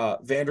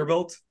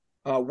Vanderbilt.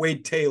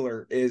 Wade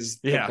Taylor is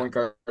the point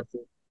guard for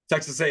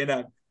Texas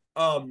A&M.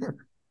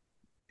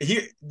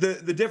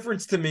 The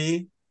difference to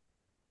me,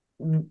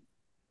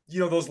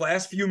 those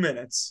last few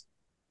minutes,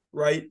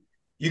 right?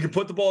 You can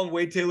put the ball in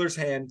Wade Taylor's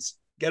hands,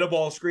 get a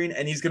ball screen,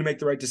 and he's going to make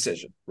the right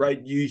decision,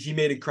 right? He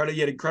had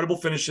incredible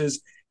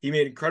finishes. He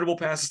made incredible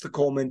passes to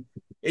Coleman.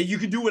 And you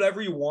can do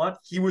whatever you want.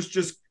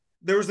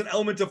 There was an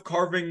element of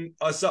carving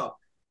us up.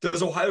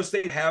 Does Ohio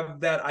State have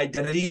that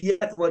identity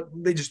yet? Like,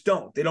 they just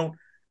don't. They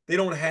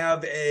don't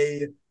have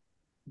a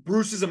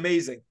Bruce is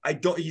amazing.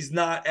 He's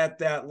not at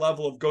that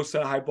level of go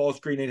set a high ball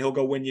screen and he'll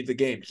go win you the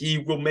game. He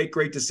will make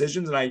great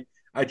decisions, and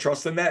I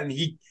trust in that, and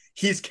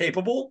he's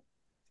capable.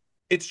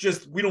 It's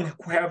just we don't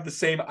have the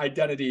same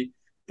identity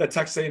that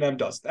Texas A&M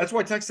does. That's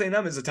why Texas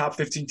A&M is a top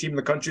 15 team in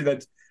the country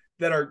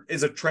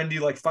is a trendy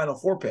like Final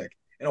Four pick.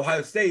 And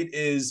Ohio State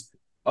is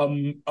a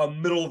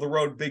middle of the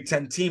road Big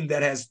Ten team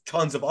that has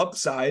tons of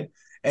upside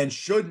and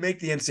should make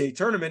the NCAA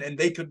tournament, and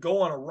they could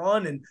go on a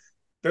run, and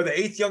they're the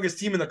 8th youngest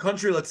team in the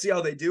country. Let's see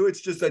how they do.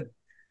 It's just that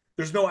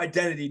there's no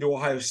identity to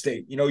Ohio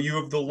State.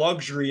 You have the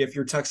luxury, if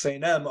you're Texas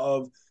A&M,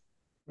 of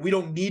we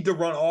don't need to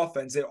run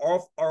offense.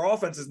 Our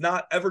offense is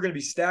not ever going to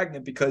be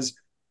stagnant because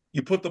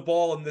you put the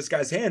ball in this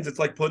guy's hands. It's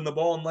like putting the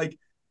ball in like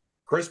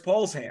Chris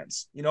Paul's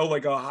hands.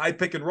 Like a high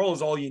pick and roll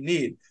is all you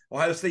need.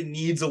 Ohio State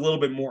needs a little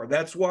bit more.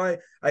 That's why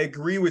I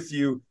agree with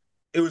you.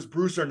 It was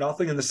Bruce or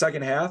nothing in the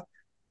second half.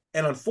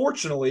 And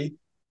unfortunately,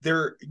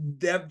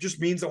 that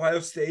just means Ohio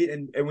State,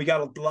 and we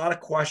got a lot of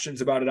questions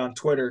about it on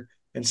Twitter,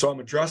 and so I'm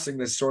addressing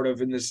this sort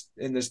of in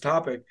this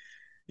topic.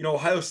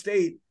 Ohio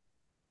State,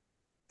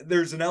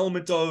 there's an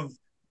element of,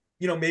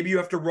 maybe you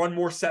have to run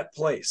more set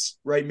plays,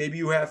 right? Maybe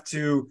you have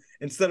to,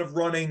 instead of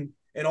running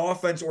an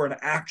offense or an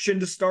action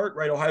to start,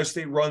 right? Ohio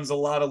State runs a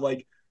lot of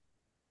like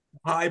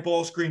high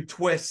ball screen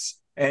twists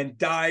and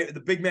dive. The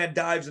big man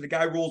dives and the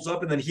guy rolls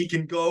up, and then he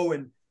can go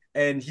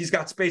and he's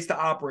got space to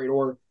operate.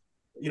 Or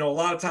a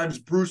lot of times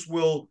Bruce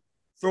will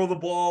throw the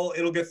ball,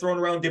 it'll get thrown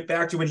around, get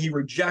back to when he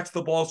rejects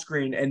the ball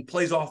screen and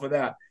plays off of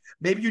that.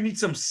 Maybe you need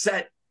some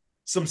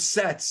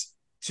sets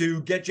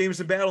to get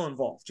Jameson Battle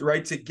involved,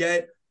 right? To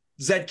get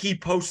Zed Key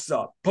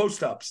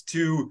post-ups,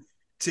 to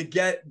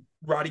get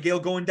Roddy Gale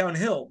going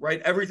downhill,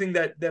 right? Everything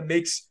that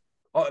makes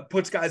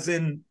puts guys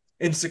in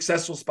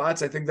successful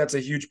spots. I think that's a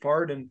huge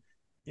part. And,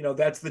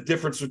 that's the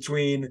difference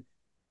between,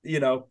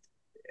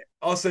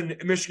 us and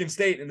Michigan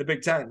State in the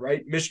Big Ten,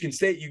 right? Michigan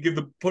State,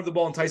 you put the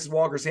ball in Tyson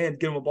Walker's hand,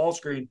 give him a ball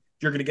screen,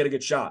 you're going to get a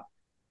good shot.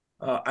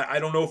 I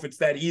don't know if it's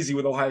that easy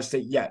with Ohio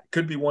State yet.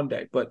 Could be one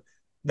day, but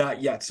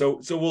not yet.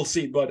 So we'll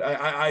see. But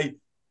I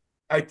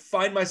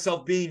find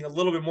myself being a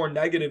little bit more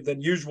negative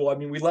than usual. I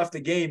mean, we left the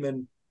game,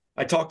 and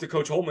I talked to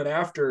Coach Holman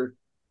after,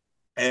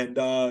 and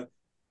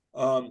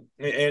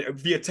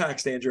via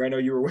text, Andrew. I know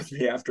you were with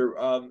me after,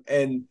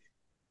 and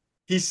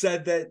he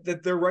said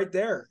that they're right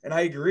there. And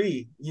I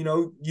agree.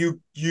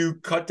 You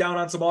cut down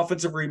on some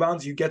offensive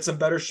rebounds, you get some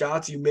better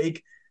shots, you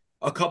make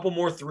a couple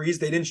more threes.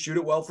 They didn't shoot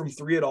it well from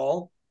three at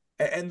all.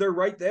 And they're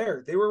right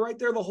there. They were right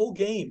there the whole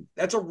game.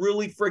 That's a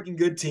really freaking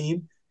good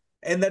team.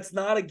 And that's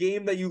not a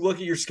game that you look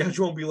at your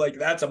schedule and be like,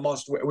 that's a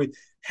must win. We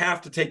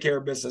have to take care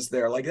of business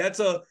there. Like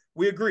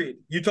we agreed.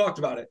 You talked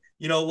about it.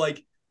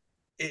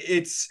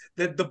 It's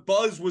that the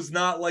buzz was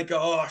not like,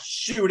 oh,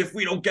 shoot, if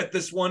we don't get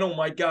this one, oh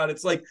my God.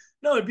 It's like,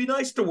 no, it'd be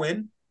nice to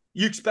win.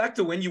 You expect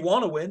to win. You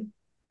want to win.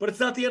 But it's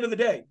not the end of the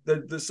day.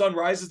 The sun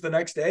rises the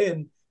next day,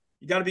 and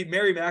you got to beat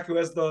Merrimack, who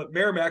has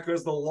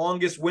the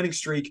longest winning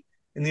streak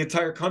in the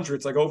entire country.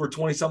 It's like over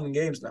 20-something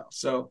games now.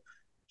 So,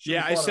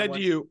 yeah, I said to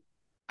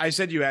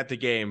you at the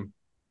game,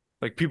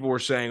 like people were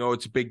saying, oh,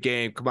 it's a big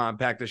game. Come on,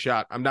 pack the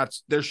shot.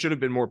 There should have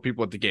been more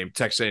people at the game.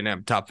 Texas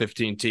A&M, top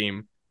 15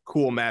 team,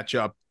 cool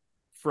matchup.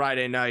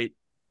 Friday night,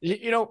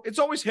 it's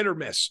always hit or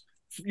miss.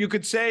 You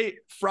could say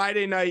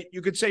Friday night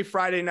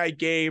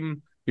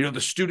game,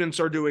 the students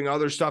are doing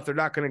other stuff. They're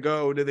not going to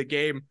go to the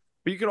game.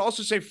 But you could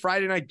also say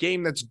Friday night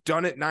game that's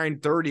done at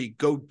 9:30.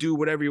 Go do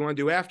whatever you want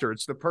to do after.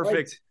 It's the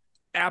perfect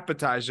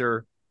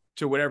appetizer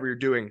to whatever you're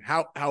doing.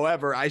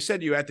 However, I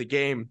said to you at the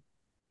game,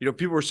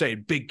 people were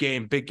saying big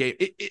game, big game.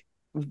 It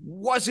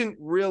wasn't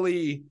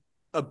really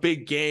a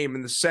big game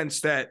in the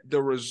sense that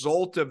the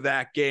result of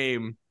that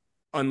game,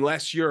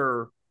 unless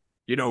you're,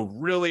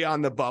 really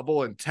on the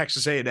bubble and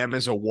Texas A&M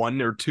is a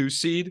 1 or 2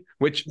 seed,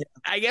 which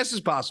I guess is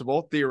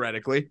possible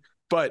theoretically,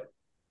 but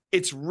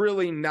it's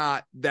really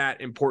not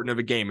that important of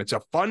a game. It's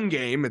a fun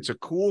game. It's a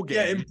cool game.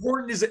 Yeah,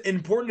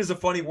 important is a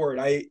funny word.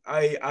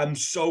 I'm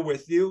so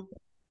with you.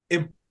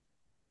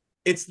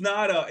 It's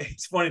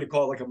funny to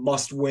call it like a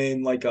must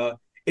win.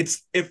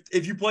 It's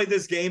if you play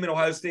this game in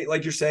Ohio State,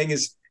 like you're saying,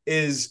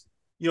 is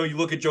you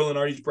look at Joe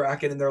Lunardi's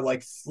bracket and they're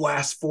like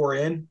last 4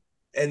 in,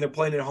 and they're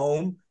playing at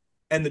home,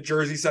 and the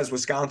jersey says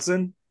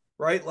Wisconsin,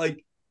 right?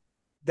 Like,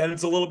 then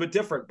it's a little bit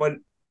different. But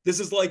this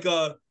is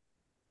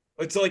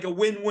it's like a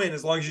win-win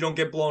as long as you don't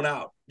get blown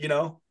out.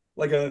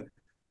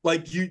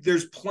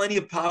 There's plenty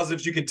of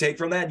positives you can take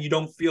from that, and you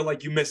don't feel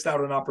like you missed out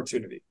on an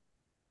opportunity.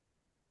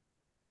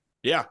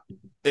 Yeah,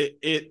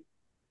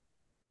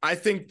 I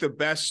think the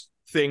best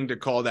thing to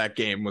call that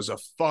game was a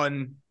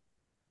fun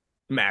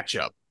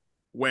matchup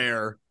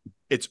where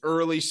it's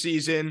early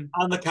season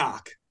on the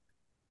cock.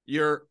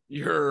 You're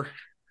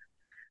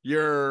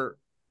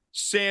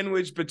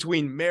sandwiched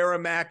between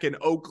Merrimack and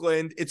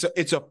Oakland. It's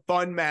a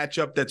fun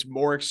matchup that's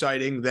more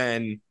exciting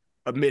than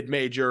a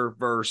mid-major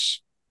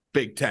versus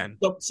Big Ten.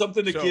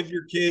 Something to give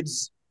your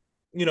kids,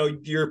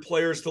 your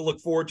players to look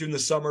forward to in the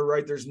summer,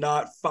 right? There's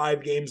not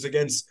 5 games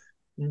against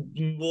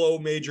low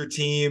major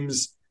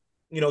teams.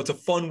 It's a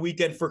fun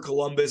weekend for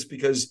Columbus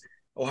because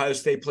Ohio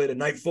State played a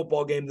night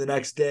football game the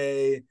next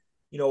day.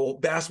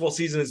 Basketball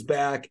season is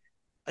back.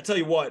 I tell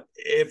you what,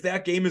 if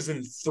that game is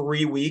in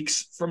 3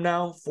 weeks from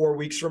now, 4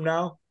 weeks from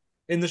now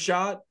in the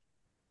shot,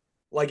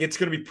 it's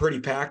going to be pretty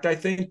packed, I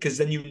think, because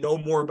then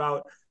more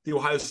about the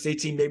Ohio State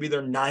team. Maybe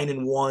they're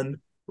 9-1,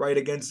 right,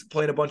 against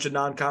playing a bunch of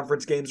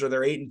non-conference games, or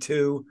they're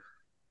 8-2.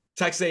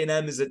 Texas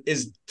A&M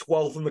is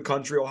 12th in the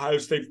country. Ohio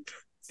State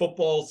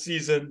football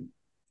season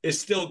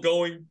is still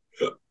going.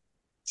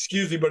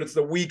 Excuse me, but it's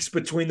the weeks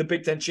between the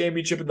Big Ten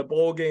championship and the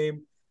bowl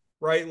game,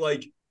 right?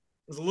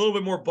 There's a little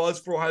bit more buzz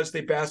for Ohio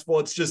State basketball.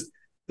 It's just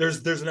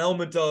there's an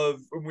element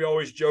of, and we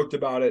always joked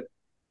about it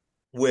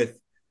with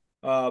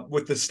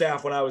the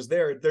staff when I was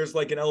there. There's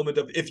an element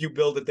of, if you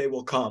build it, they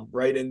will come,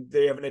 right? And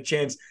they haven't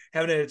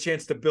had a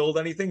chance to build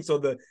anything, so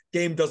the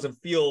game doesn't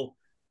feel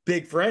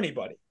big for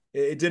anybody.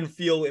 It didn't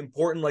feel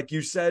important, like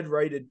you said,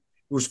 right? It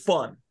was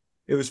fun.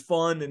 It was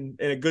fun and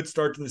a good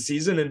start to the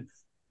season. And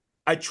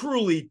I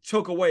truly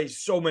took away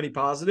so many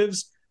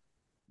positives,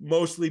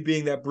 mostly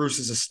being that Bruce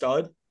is a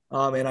stud.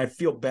 And I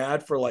feel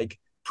bad for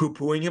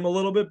poo-pooing him a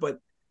little bit, but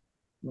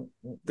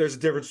there's a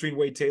difference between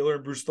Wade Taylor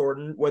and Bruce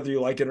Thornton, whether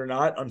you like it or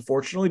not,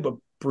 unfortunately. But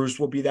Bruce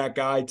will be that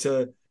guy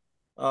to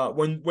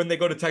when they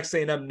go to Texas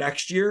A&M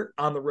next year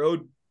on the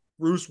road.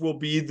 Bruce will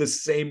be the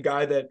same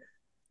guy that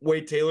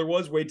Wade Taylor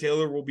was. Wade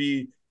Taylor will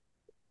be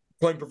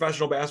playing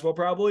professional basketball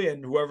probably,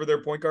 and whoever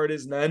their point guard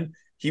is then,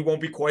 he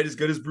won't be quite as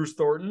good as Bruce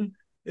Thornton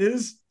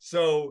is.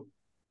 So,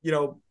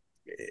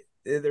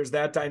 there's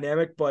that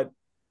dynamic. But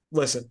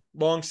listen,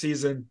 long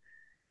season.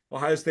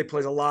 Ohio State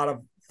plays a lot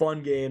of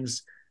fun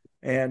games,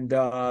 and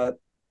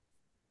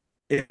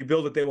if you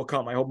build it, they will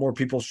come. I hope more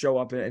people show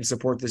up and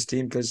support this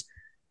team because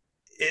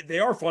they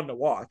are fun to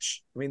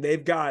watch. I mean,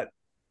 they've got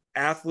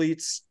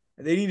athletes.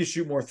 They need to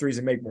shoot more threes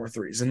and make more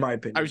threes, in my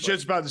opinion. I was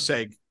just about to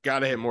say, got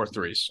to hit more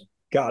threes.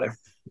 Got it.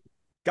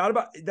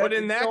 But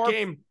in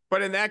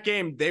that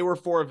game, they were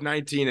 4 of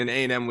 19 and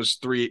A&M was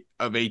 3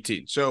 of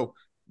 18. So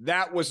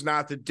that was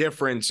not the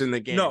difference in the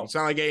game. No. It's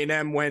not like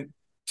A&M went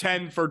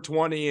 10 for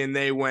 20 and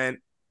they went,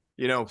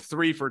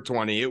 3 for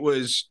 20. It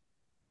was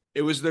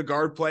the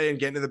guard play and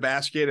getting to the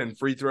basket and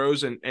free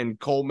throws and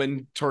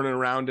Coleman turning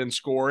around and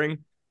scoring.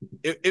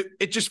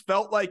 It just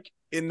felt like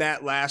in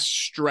that last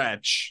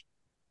stretch,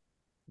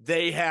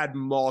 they had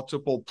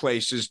multiple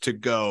places to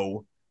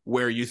go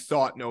where you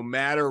thought no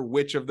matter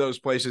which of those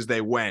places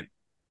they went,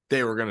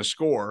 they were going to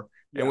score.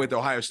 Yeah. And with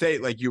Ohio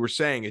State, like you were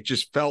saying, it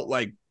just felt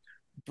like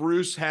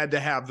Bruce had to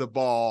have the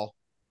ball,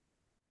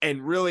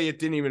 and really it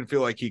didn't even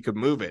feel like he could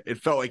move it. It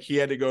felt like he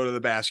had to go to the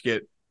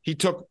basket.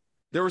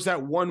 There was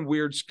that one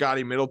weird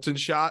Scotty Middleton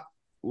shot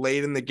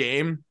late in the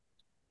game,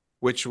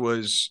 which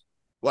was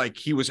like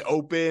he was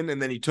open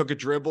and then he took a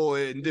dribble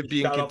and ended up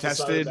being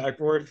contested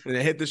and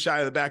it hit the side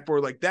of the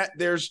backboard like that.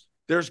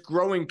 There's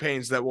growing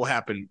pains that will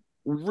happen.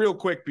 Real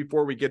quick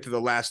before we get to the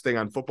last thing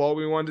on football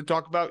we wanted to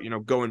talk about,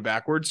 going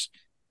backwards.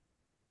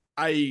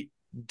 I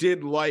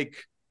did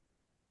like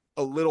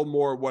a little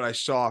more what I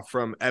saw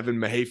from Evan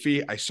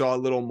Mahaffey. I saw a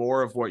little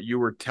more of what you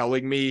were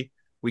telling me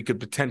we could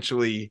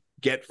potentially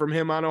get from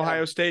him on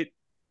Ohio State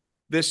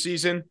this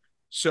season.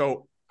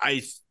 So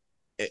I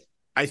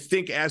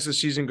think as the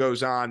season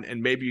goes on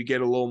and maybe you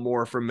get a little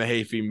more from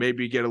Mahaffey,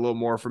 maybe you get a little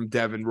more from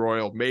Devin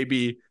Royal,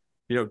 maybe,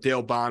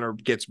 Dale Bonner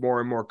gets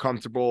more and more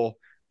comfortable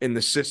in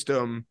the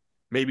system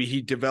maybe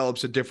he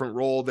develops a different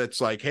role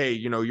that's like, hey,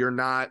 you're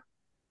not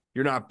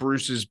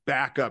Bruce's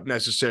backup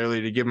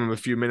necessarily to give him a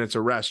few minutes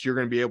of rest. You're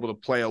going to be able to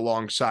play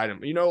alongside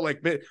him.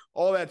 Like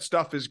all that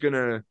stuff is going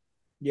to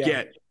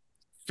get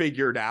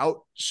figured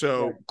out.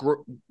 So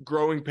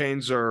growing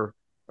pains are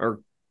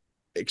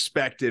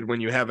expected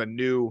when you have a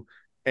new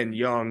and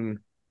young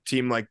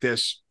team like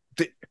this.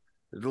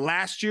 The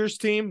last year's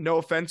team, no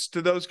offense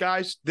to those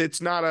guys,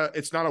 it's not a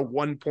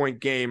 1-point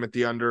game at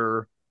the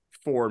under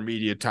 4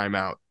 media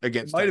timeout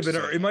against Texas.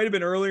 It might have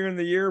been earlier in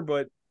the year,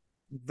 but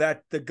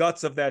that the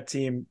guts of that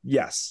team,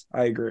 yes,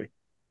 I agree.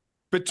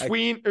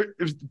 Between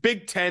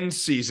Big Ten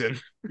season,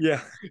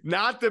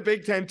 not the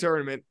Big Ten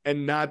tournament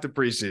and not the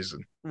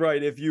preseason.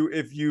 Right. If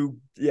you,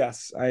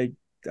 yes, I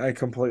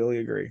completely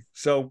agree.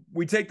 So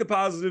we take the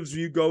positives,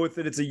 you go with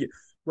it. It's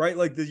right.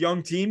 Like the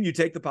young team, you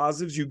take the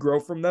positives, you grow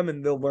from them,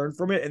 and they'll learn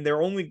from it. And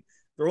they're only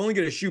going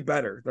to shoot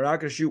better. They're not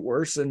going to shoot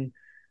worse. And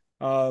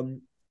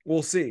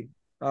we'll see.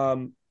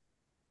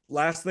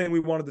 Last thing we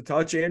wanted to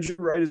touch, Andrew,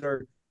 right, is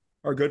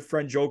our good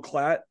friend Joe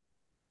Klatt.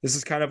 This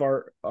is kind of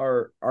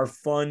our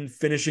fun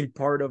finishing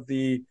part of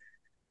the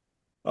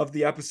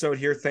episode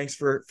here. Thanks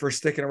for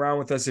sticking around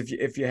with us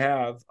if you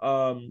have.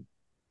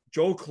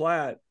 Joe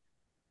Klatt,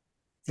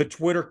 the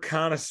Twitter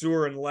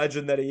connoisseur and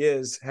legend that he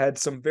is, had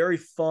some very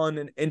fun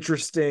and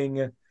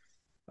interesting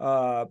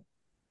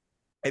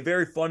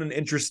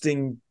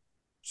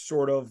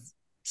sort of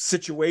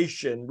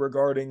situation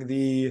regarding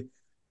the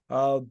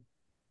a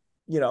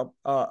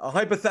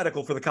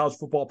hypothetical for the college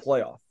football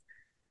playoff.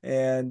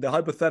 And the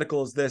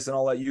hypothetical is this, and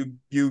I'll let you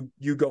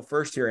go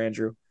first here,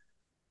 Andrew.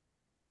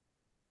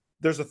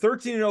 There's a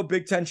 13-0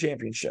 Big Ten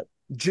championship,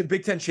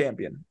 Big Ten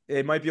champion.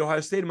 It might be Ohio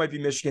State, it might be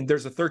Michigan.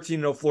 There's a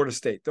 13-0 Florida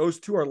State. Those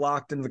two are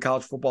locked into the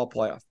college football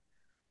playoff.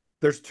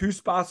 There's 2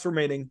 spots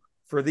remaining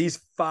for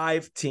these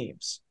 5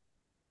 teams.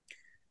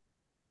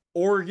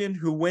 Oregon,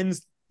 who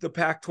wins the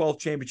Pac-12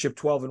 championship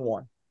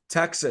 12-1.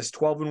 Texas,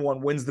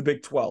 12-1, wins the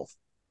Big 12.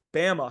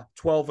 Bama,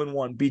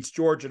 12-1, beats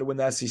Georgia to win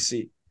the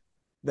SEC.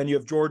 Then you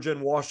have Georgia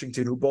and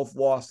Washington, who both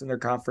lost in their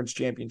conference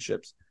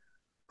championships.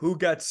 Who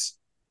gets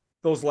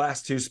those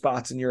last 2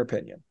 spots, in your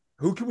opinion?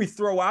 Who can we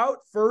throw out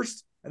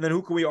first, and then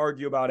who can we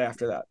argue about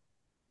after that?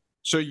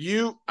 So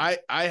I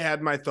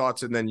had my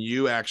thoughts, and then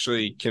you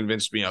actually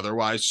convinced me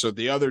otherwise. So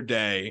the other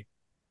day,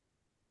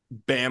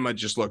 Bama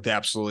just looked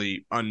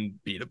absolutely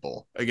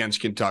unbeatable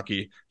against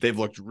Kentucky. They've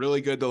looked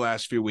really good the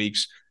last few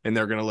weeks, and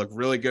they're going to look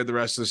really good the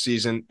rest of the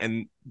season.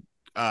 And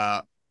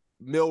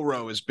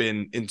Milroe has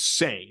been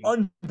insane.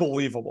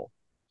 Unbelievable.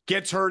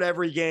 Gets hurt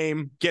every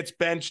game, gets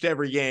benched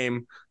every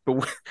game,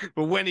 but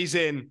when he's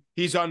in,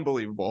 he's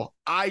unbelievable.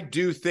 I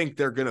do think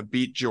they're going to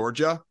beat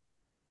Georgia,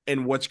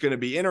 and what's going to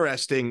be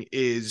interesting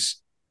is,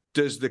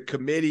 does the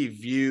committee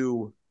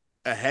view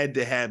a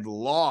head-to-head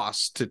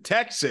loss to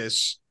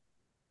Texas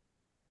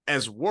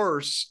as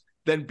worse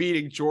than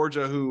beating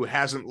Georgia, who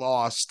hasn't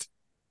lost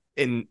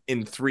in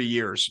 3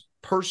 years?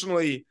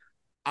 Personally,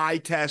 eye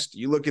test,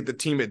 you look at the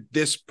team at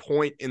this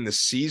point in the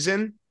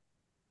season,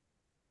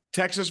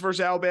 Texas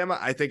versus Alabama,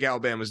 I think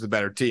Alabama is the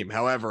better team.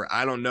 However,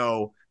 I don't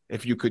know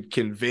if you could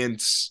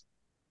convince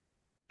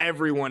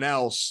everyone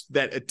else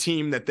that a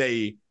team that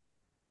they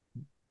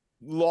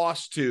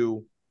lost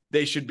to,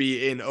 they should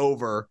be in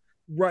over.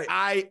 Right.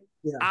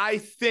 I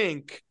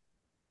think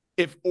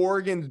if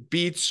Oregon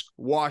beats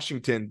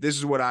Washington, this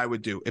is what I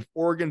would do. If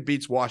Oregon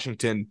beats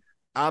Washington,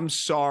 I'm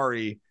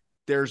sorry,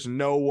 there's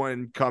no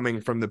one coming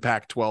from the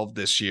Pac-12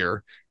 this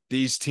year.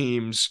 These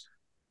teams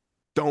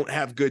don't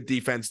have good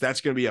defense.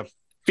 That's going to be a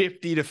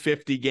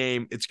 50-50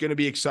 game. It's going to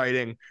be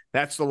exciting.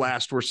 That's the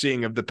last we're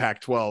seeing of the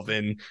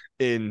Pac-12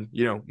 in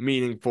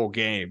meaningful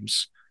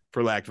games,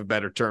 for lack of a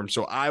better term.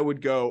 So I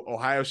would go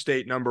Ohio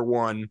State number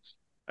 1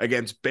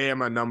 against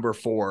Bama number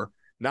 4.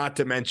 Not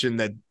to mention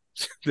that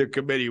the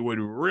committee would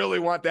really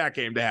want that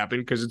game to happen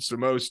because it's the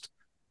most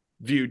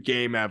viewed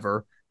game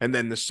ever. And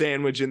then the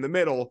sandwich in the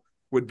middle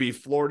would be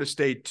Florida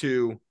State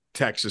 2,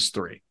 Texas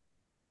 3.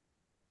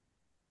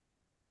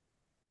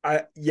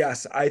 I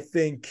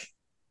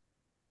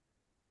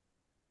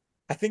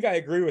think I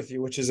agree with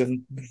you, which is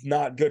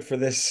not good for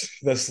this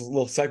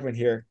little segment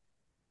here.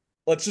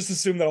 Let's just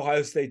assume that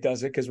Ohio State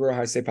does it because we're a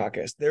Ohio State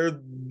podcast. They're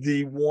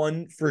the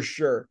one for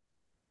sure.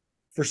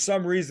 For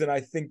some reason, I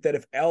think that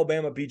if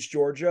Alabama beats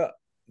Georgia,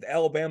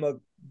 Alabama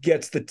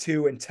gets the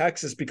 2 and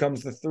Texas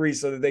becomes the 3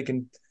 so that they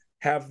can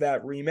have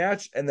that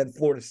rematch. And then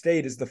Florida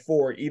State is the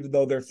 4, even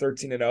though they're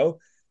 13-0,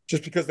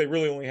 just because they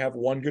really only have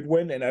 1 good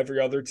win and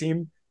every other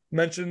team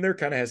mentioned there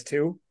kind of has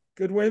 2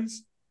 good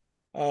wins.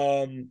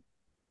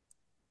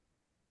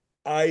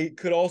 I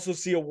could also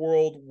see a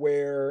world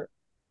where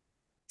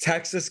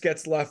Texas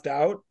gets left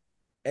out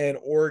and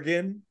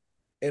Oregon,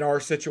 in our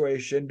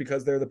situation,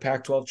 because they're the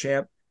Pac-12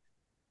 champ,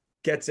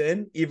 gets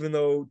in, even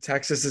though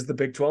Texas is the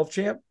Big 12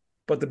 champ,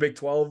 but the Big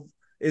 12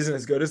 isn't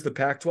as good as the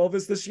Pac-12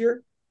 is this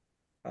year.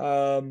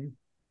 I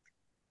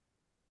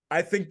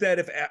think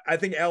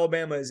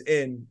Alabama is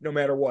in no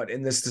matter what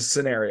in this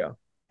scenario,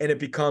 and it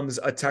becomes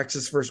a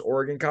Texas versus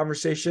Oregon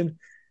conversation.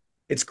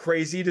 it's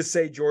crazy to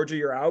say Georgia,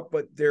 you're out,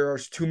 but there are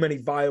too many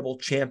viable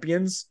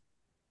champions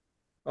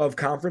of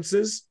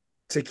conferences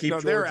to keep No,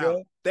 they're Georgia.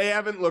 out. They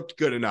haven't looked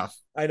good enough.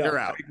 I know. They're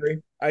out.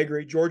 I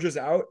agree. Georgia's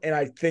out, and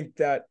I think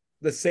that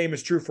the same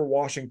is true for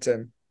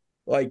Washington.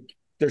 Like,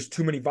 there's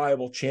too many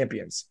viable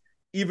champions.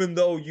 Even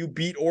though you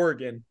beat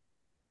Oregon,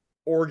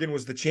 Oregon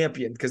was the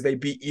champion because they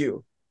beat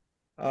you.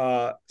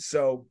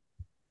 So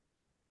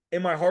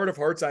in my heart of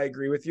hearts, I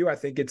agree with you. I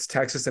think it's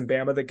Texas and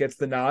Bama that gets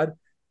the nod.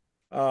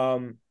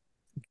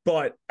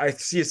 But I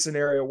see a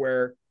scenario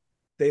where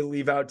they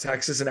leave out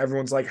Texas and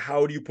everyone's like,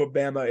 how do you put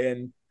Bama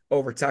in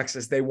over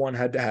Texas? They won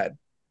head to head,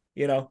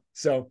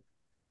 So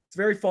it's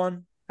very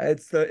fun.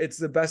 It's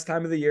the best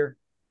time of the year.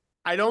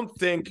 I don't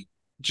think,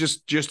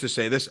 just to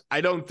say this, I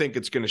don't think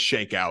it's going to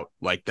shake out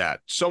like that.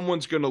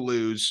 Someone's going to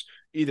lose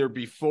either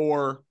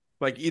before,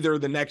 like either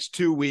the next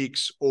 2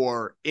 weeks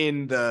or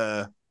in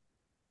the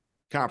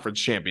conference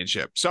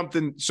championship.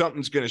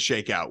 Something's going to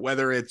shake out,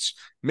 whether it's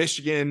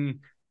Michigan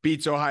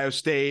beats Ohio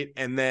State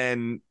and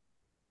then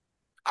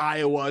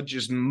Iowa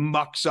just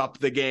mucks up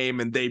the game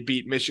and they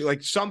beat Michigan.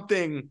 Like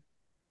something,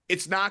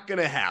 it's not going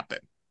to happen.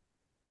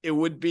 It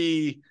would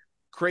be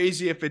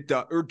crazy if it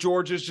does, or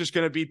Georgia's just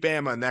going to beat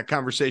Bama and that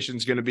conversation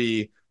is going to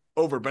be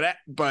over. But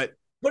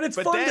it's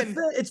fun.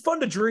 It's fun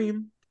to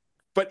dream.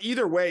 But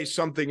either way,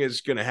 something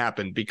is going to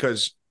happen,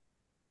 because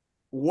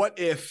what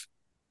if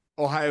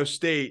Ohio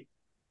State,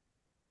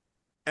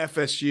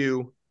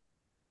 FSU,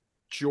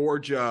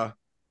 Georgia,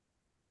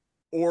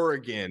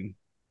 Oregon,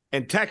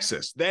 and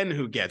Texas, then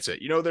who gets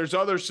it? There's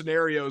other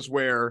scenarios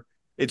where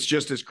it's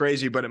just as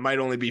crazy, but it might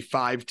only be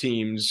 5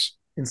 teams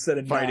instead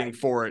of fighting 9.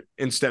 for it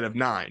instead of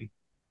 9.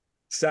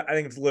 I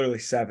think it's literally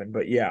 7,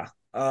 but yeah.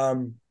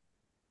 In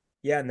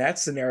that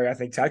scenario, I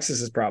think Texas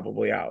is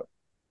probably out.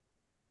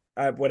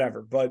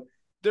 Whatever, but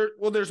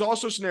there's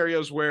also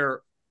scenarios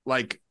where,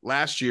 like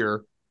last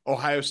year,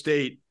 Ohio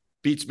State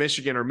beats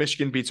Michigan or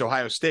Michigan beats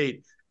Ohio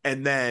State,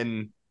 and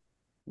then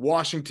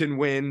Washington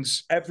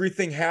wins.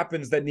 Everything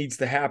happens that needs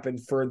to happen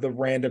for the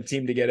random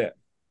team to get it.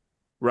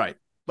 Right.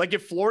 Like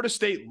if Florida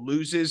State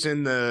loses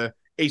in the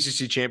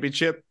ACC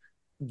championship,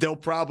 they'll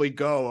probably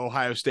go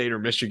Ohio State or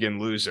Michigan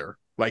loser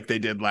like they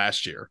did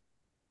last year.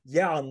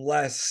 Yeah,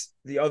 unless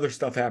the other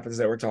stuff happens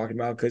that we're talking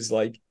about. Because,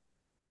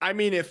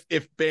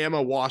 if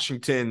Bama,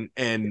 Washington,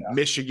 and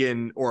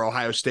Michigan or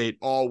Ohio State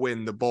all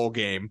win the bowl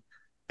game,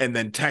 and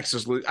then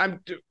Texas lose,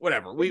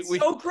 whatever. It's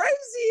so crazy.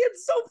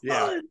 It's so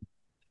fun. Yeah.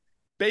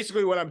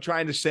 Basically, what I'm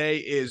trying to say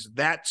is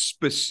that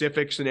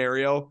specific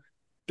scenario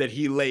that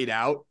he laid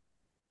out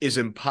is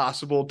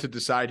impossible to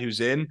decide who's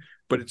in,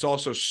 but it's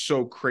also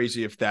so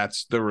crazy if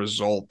that's the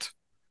result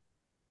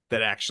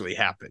that actually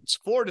happens.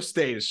 Florida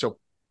State is so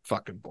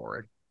fucking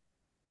boring.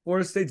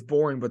 Florida State's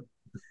boring, but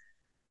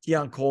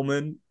Keon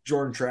Coleman,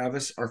 Jordan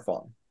Travis are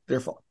fun.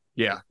 They're fun.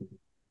 Yeah.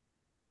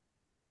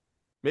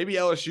 Maybe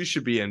LSU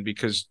should be in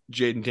because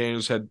Jaden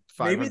Daniels had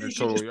 500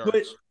 total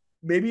yards.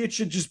 Maybe it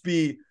should just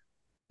be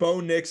Bo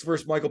Nix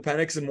versus Michael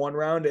Penix in one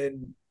round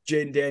and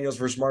Jaden Daniels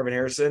versus Marvin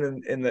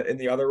Harrison in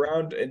the other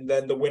round, and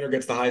then the winner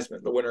gets the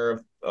Heisman, the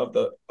winner of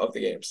the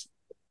games.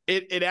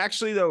 It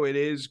actually, though, it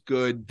is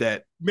good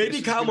that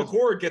maybe Kyle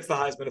McCord gets the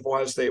Heisman if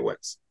Ohio State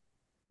wins.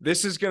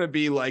 This is going to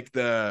be like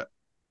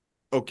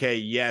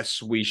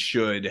yes, we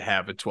should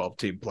have a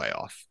 12-team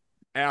playoff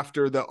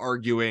after the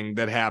arguing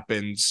that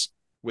happens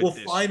with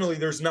this. Finally,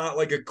 there's not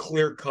like a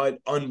clear-cut,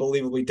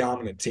 unbelievably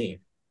dominant team.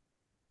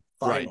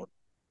 Finally. Right.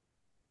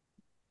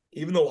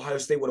 Even though Ohio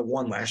State would have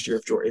won last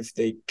year if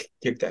they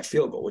kicked that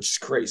field goal, which is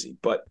crazy,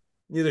 but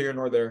neither here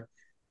nor there.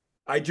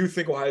 I do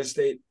think Ohio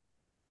State,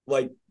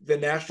 the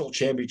national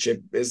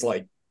championship is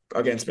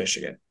against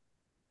Michigan.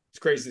 It's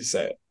crazy to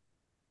say it.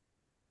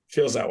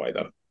 Feels that way,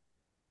 though.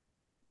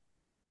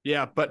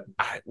 Yeah, but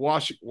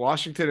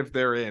Washington, if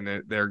they're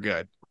in, they're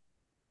good.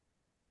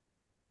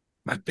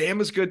 But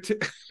Bama's good too.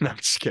 No, I'm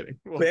just kidding.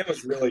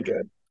 Bama's really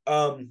good.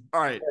 All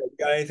right.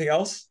 Got anything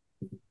else?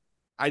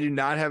 I do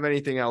not have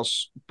anything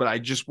else, but I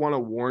just want to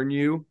warn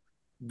you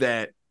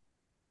that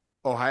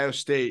Ohio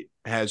State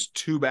has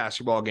 2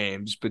 basketball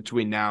games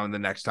between now and the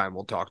next time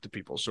we'll talk to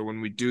people. So when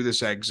we do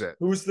this exit,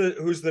 who's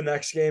the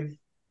next game?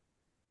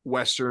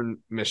 Western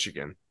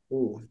Michigan.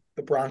 Ooh,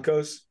 the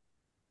Broncos.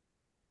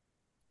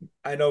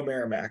 I know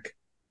Merrimack.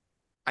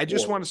 I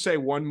just want to say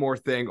one more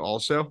thing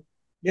also.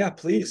 Yeah,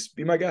 please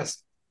be my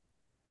guest.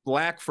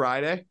 Black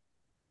Friday,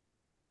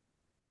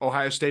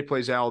 Ohio State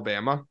plays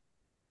Alabama,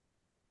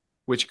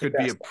 which could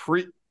be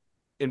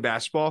in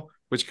basketball,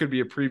 which could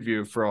be a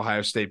preview for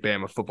Ohio State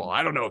Bama football.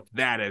 I don't know if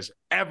that has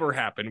ever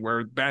happened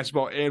where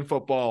basketball and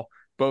football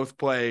both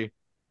play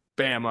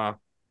Bama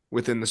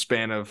within the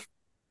span of,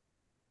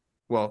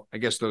 well, I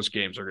guess those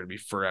games are going to be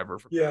forever.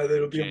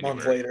 It'll be a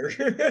month later.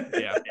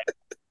 Yeah.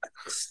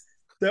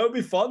 That would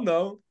be fun,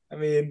 though. I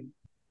mean,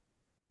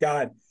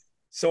 God.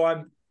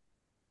 So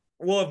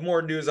we'll have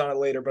more news on it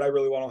later, but I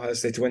really want Ohio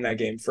State to win that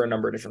game for a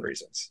number of different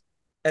reasons.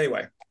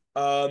 Anyway,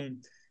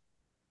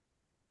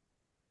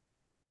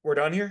 we're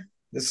done here.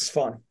 This is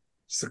fun.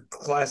 It's a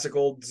classic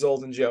old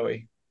Zold and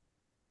Joey.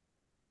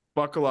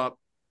 Buckle up.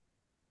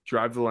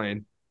 Drive the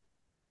lane.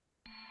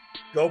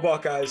 Go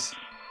Buckeyes.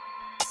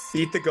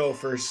 Beat the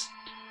Gophers.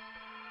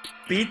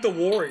 Beat the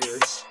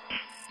Warriors.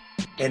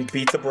 And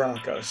beat the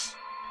Broncos.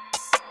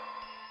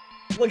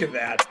 Look at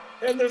that.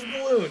 And there's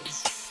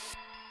balloons.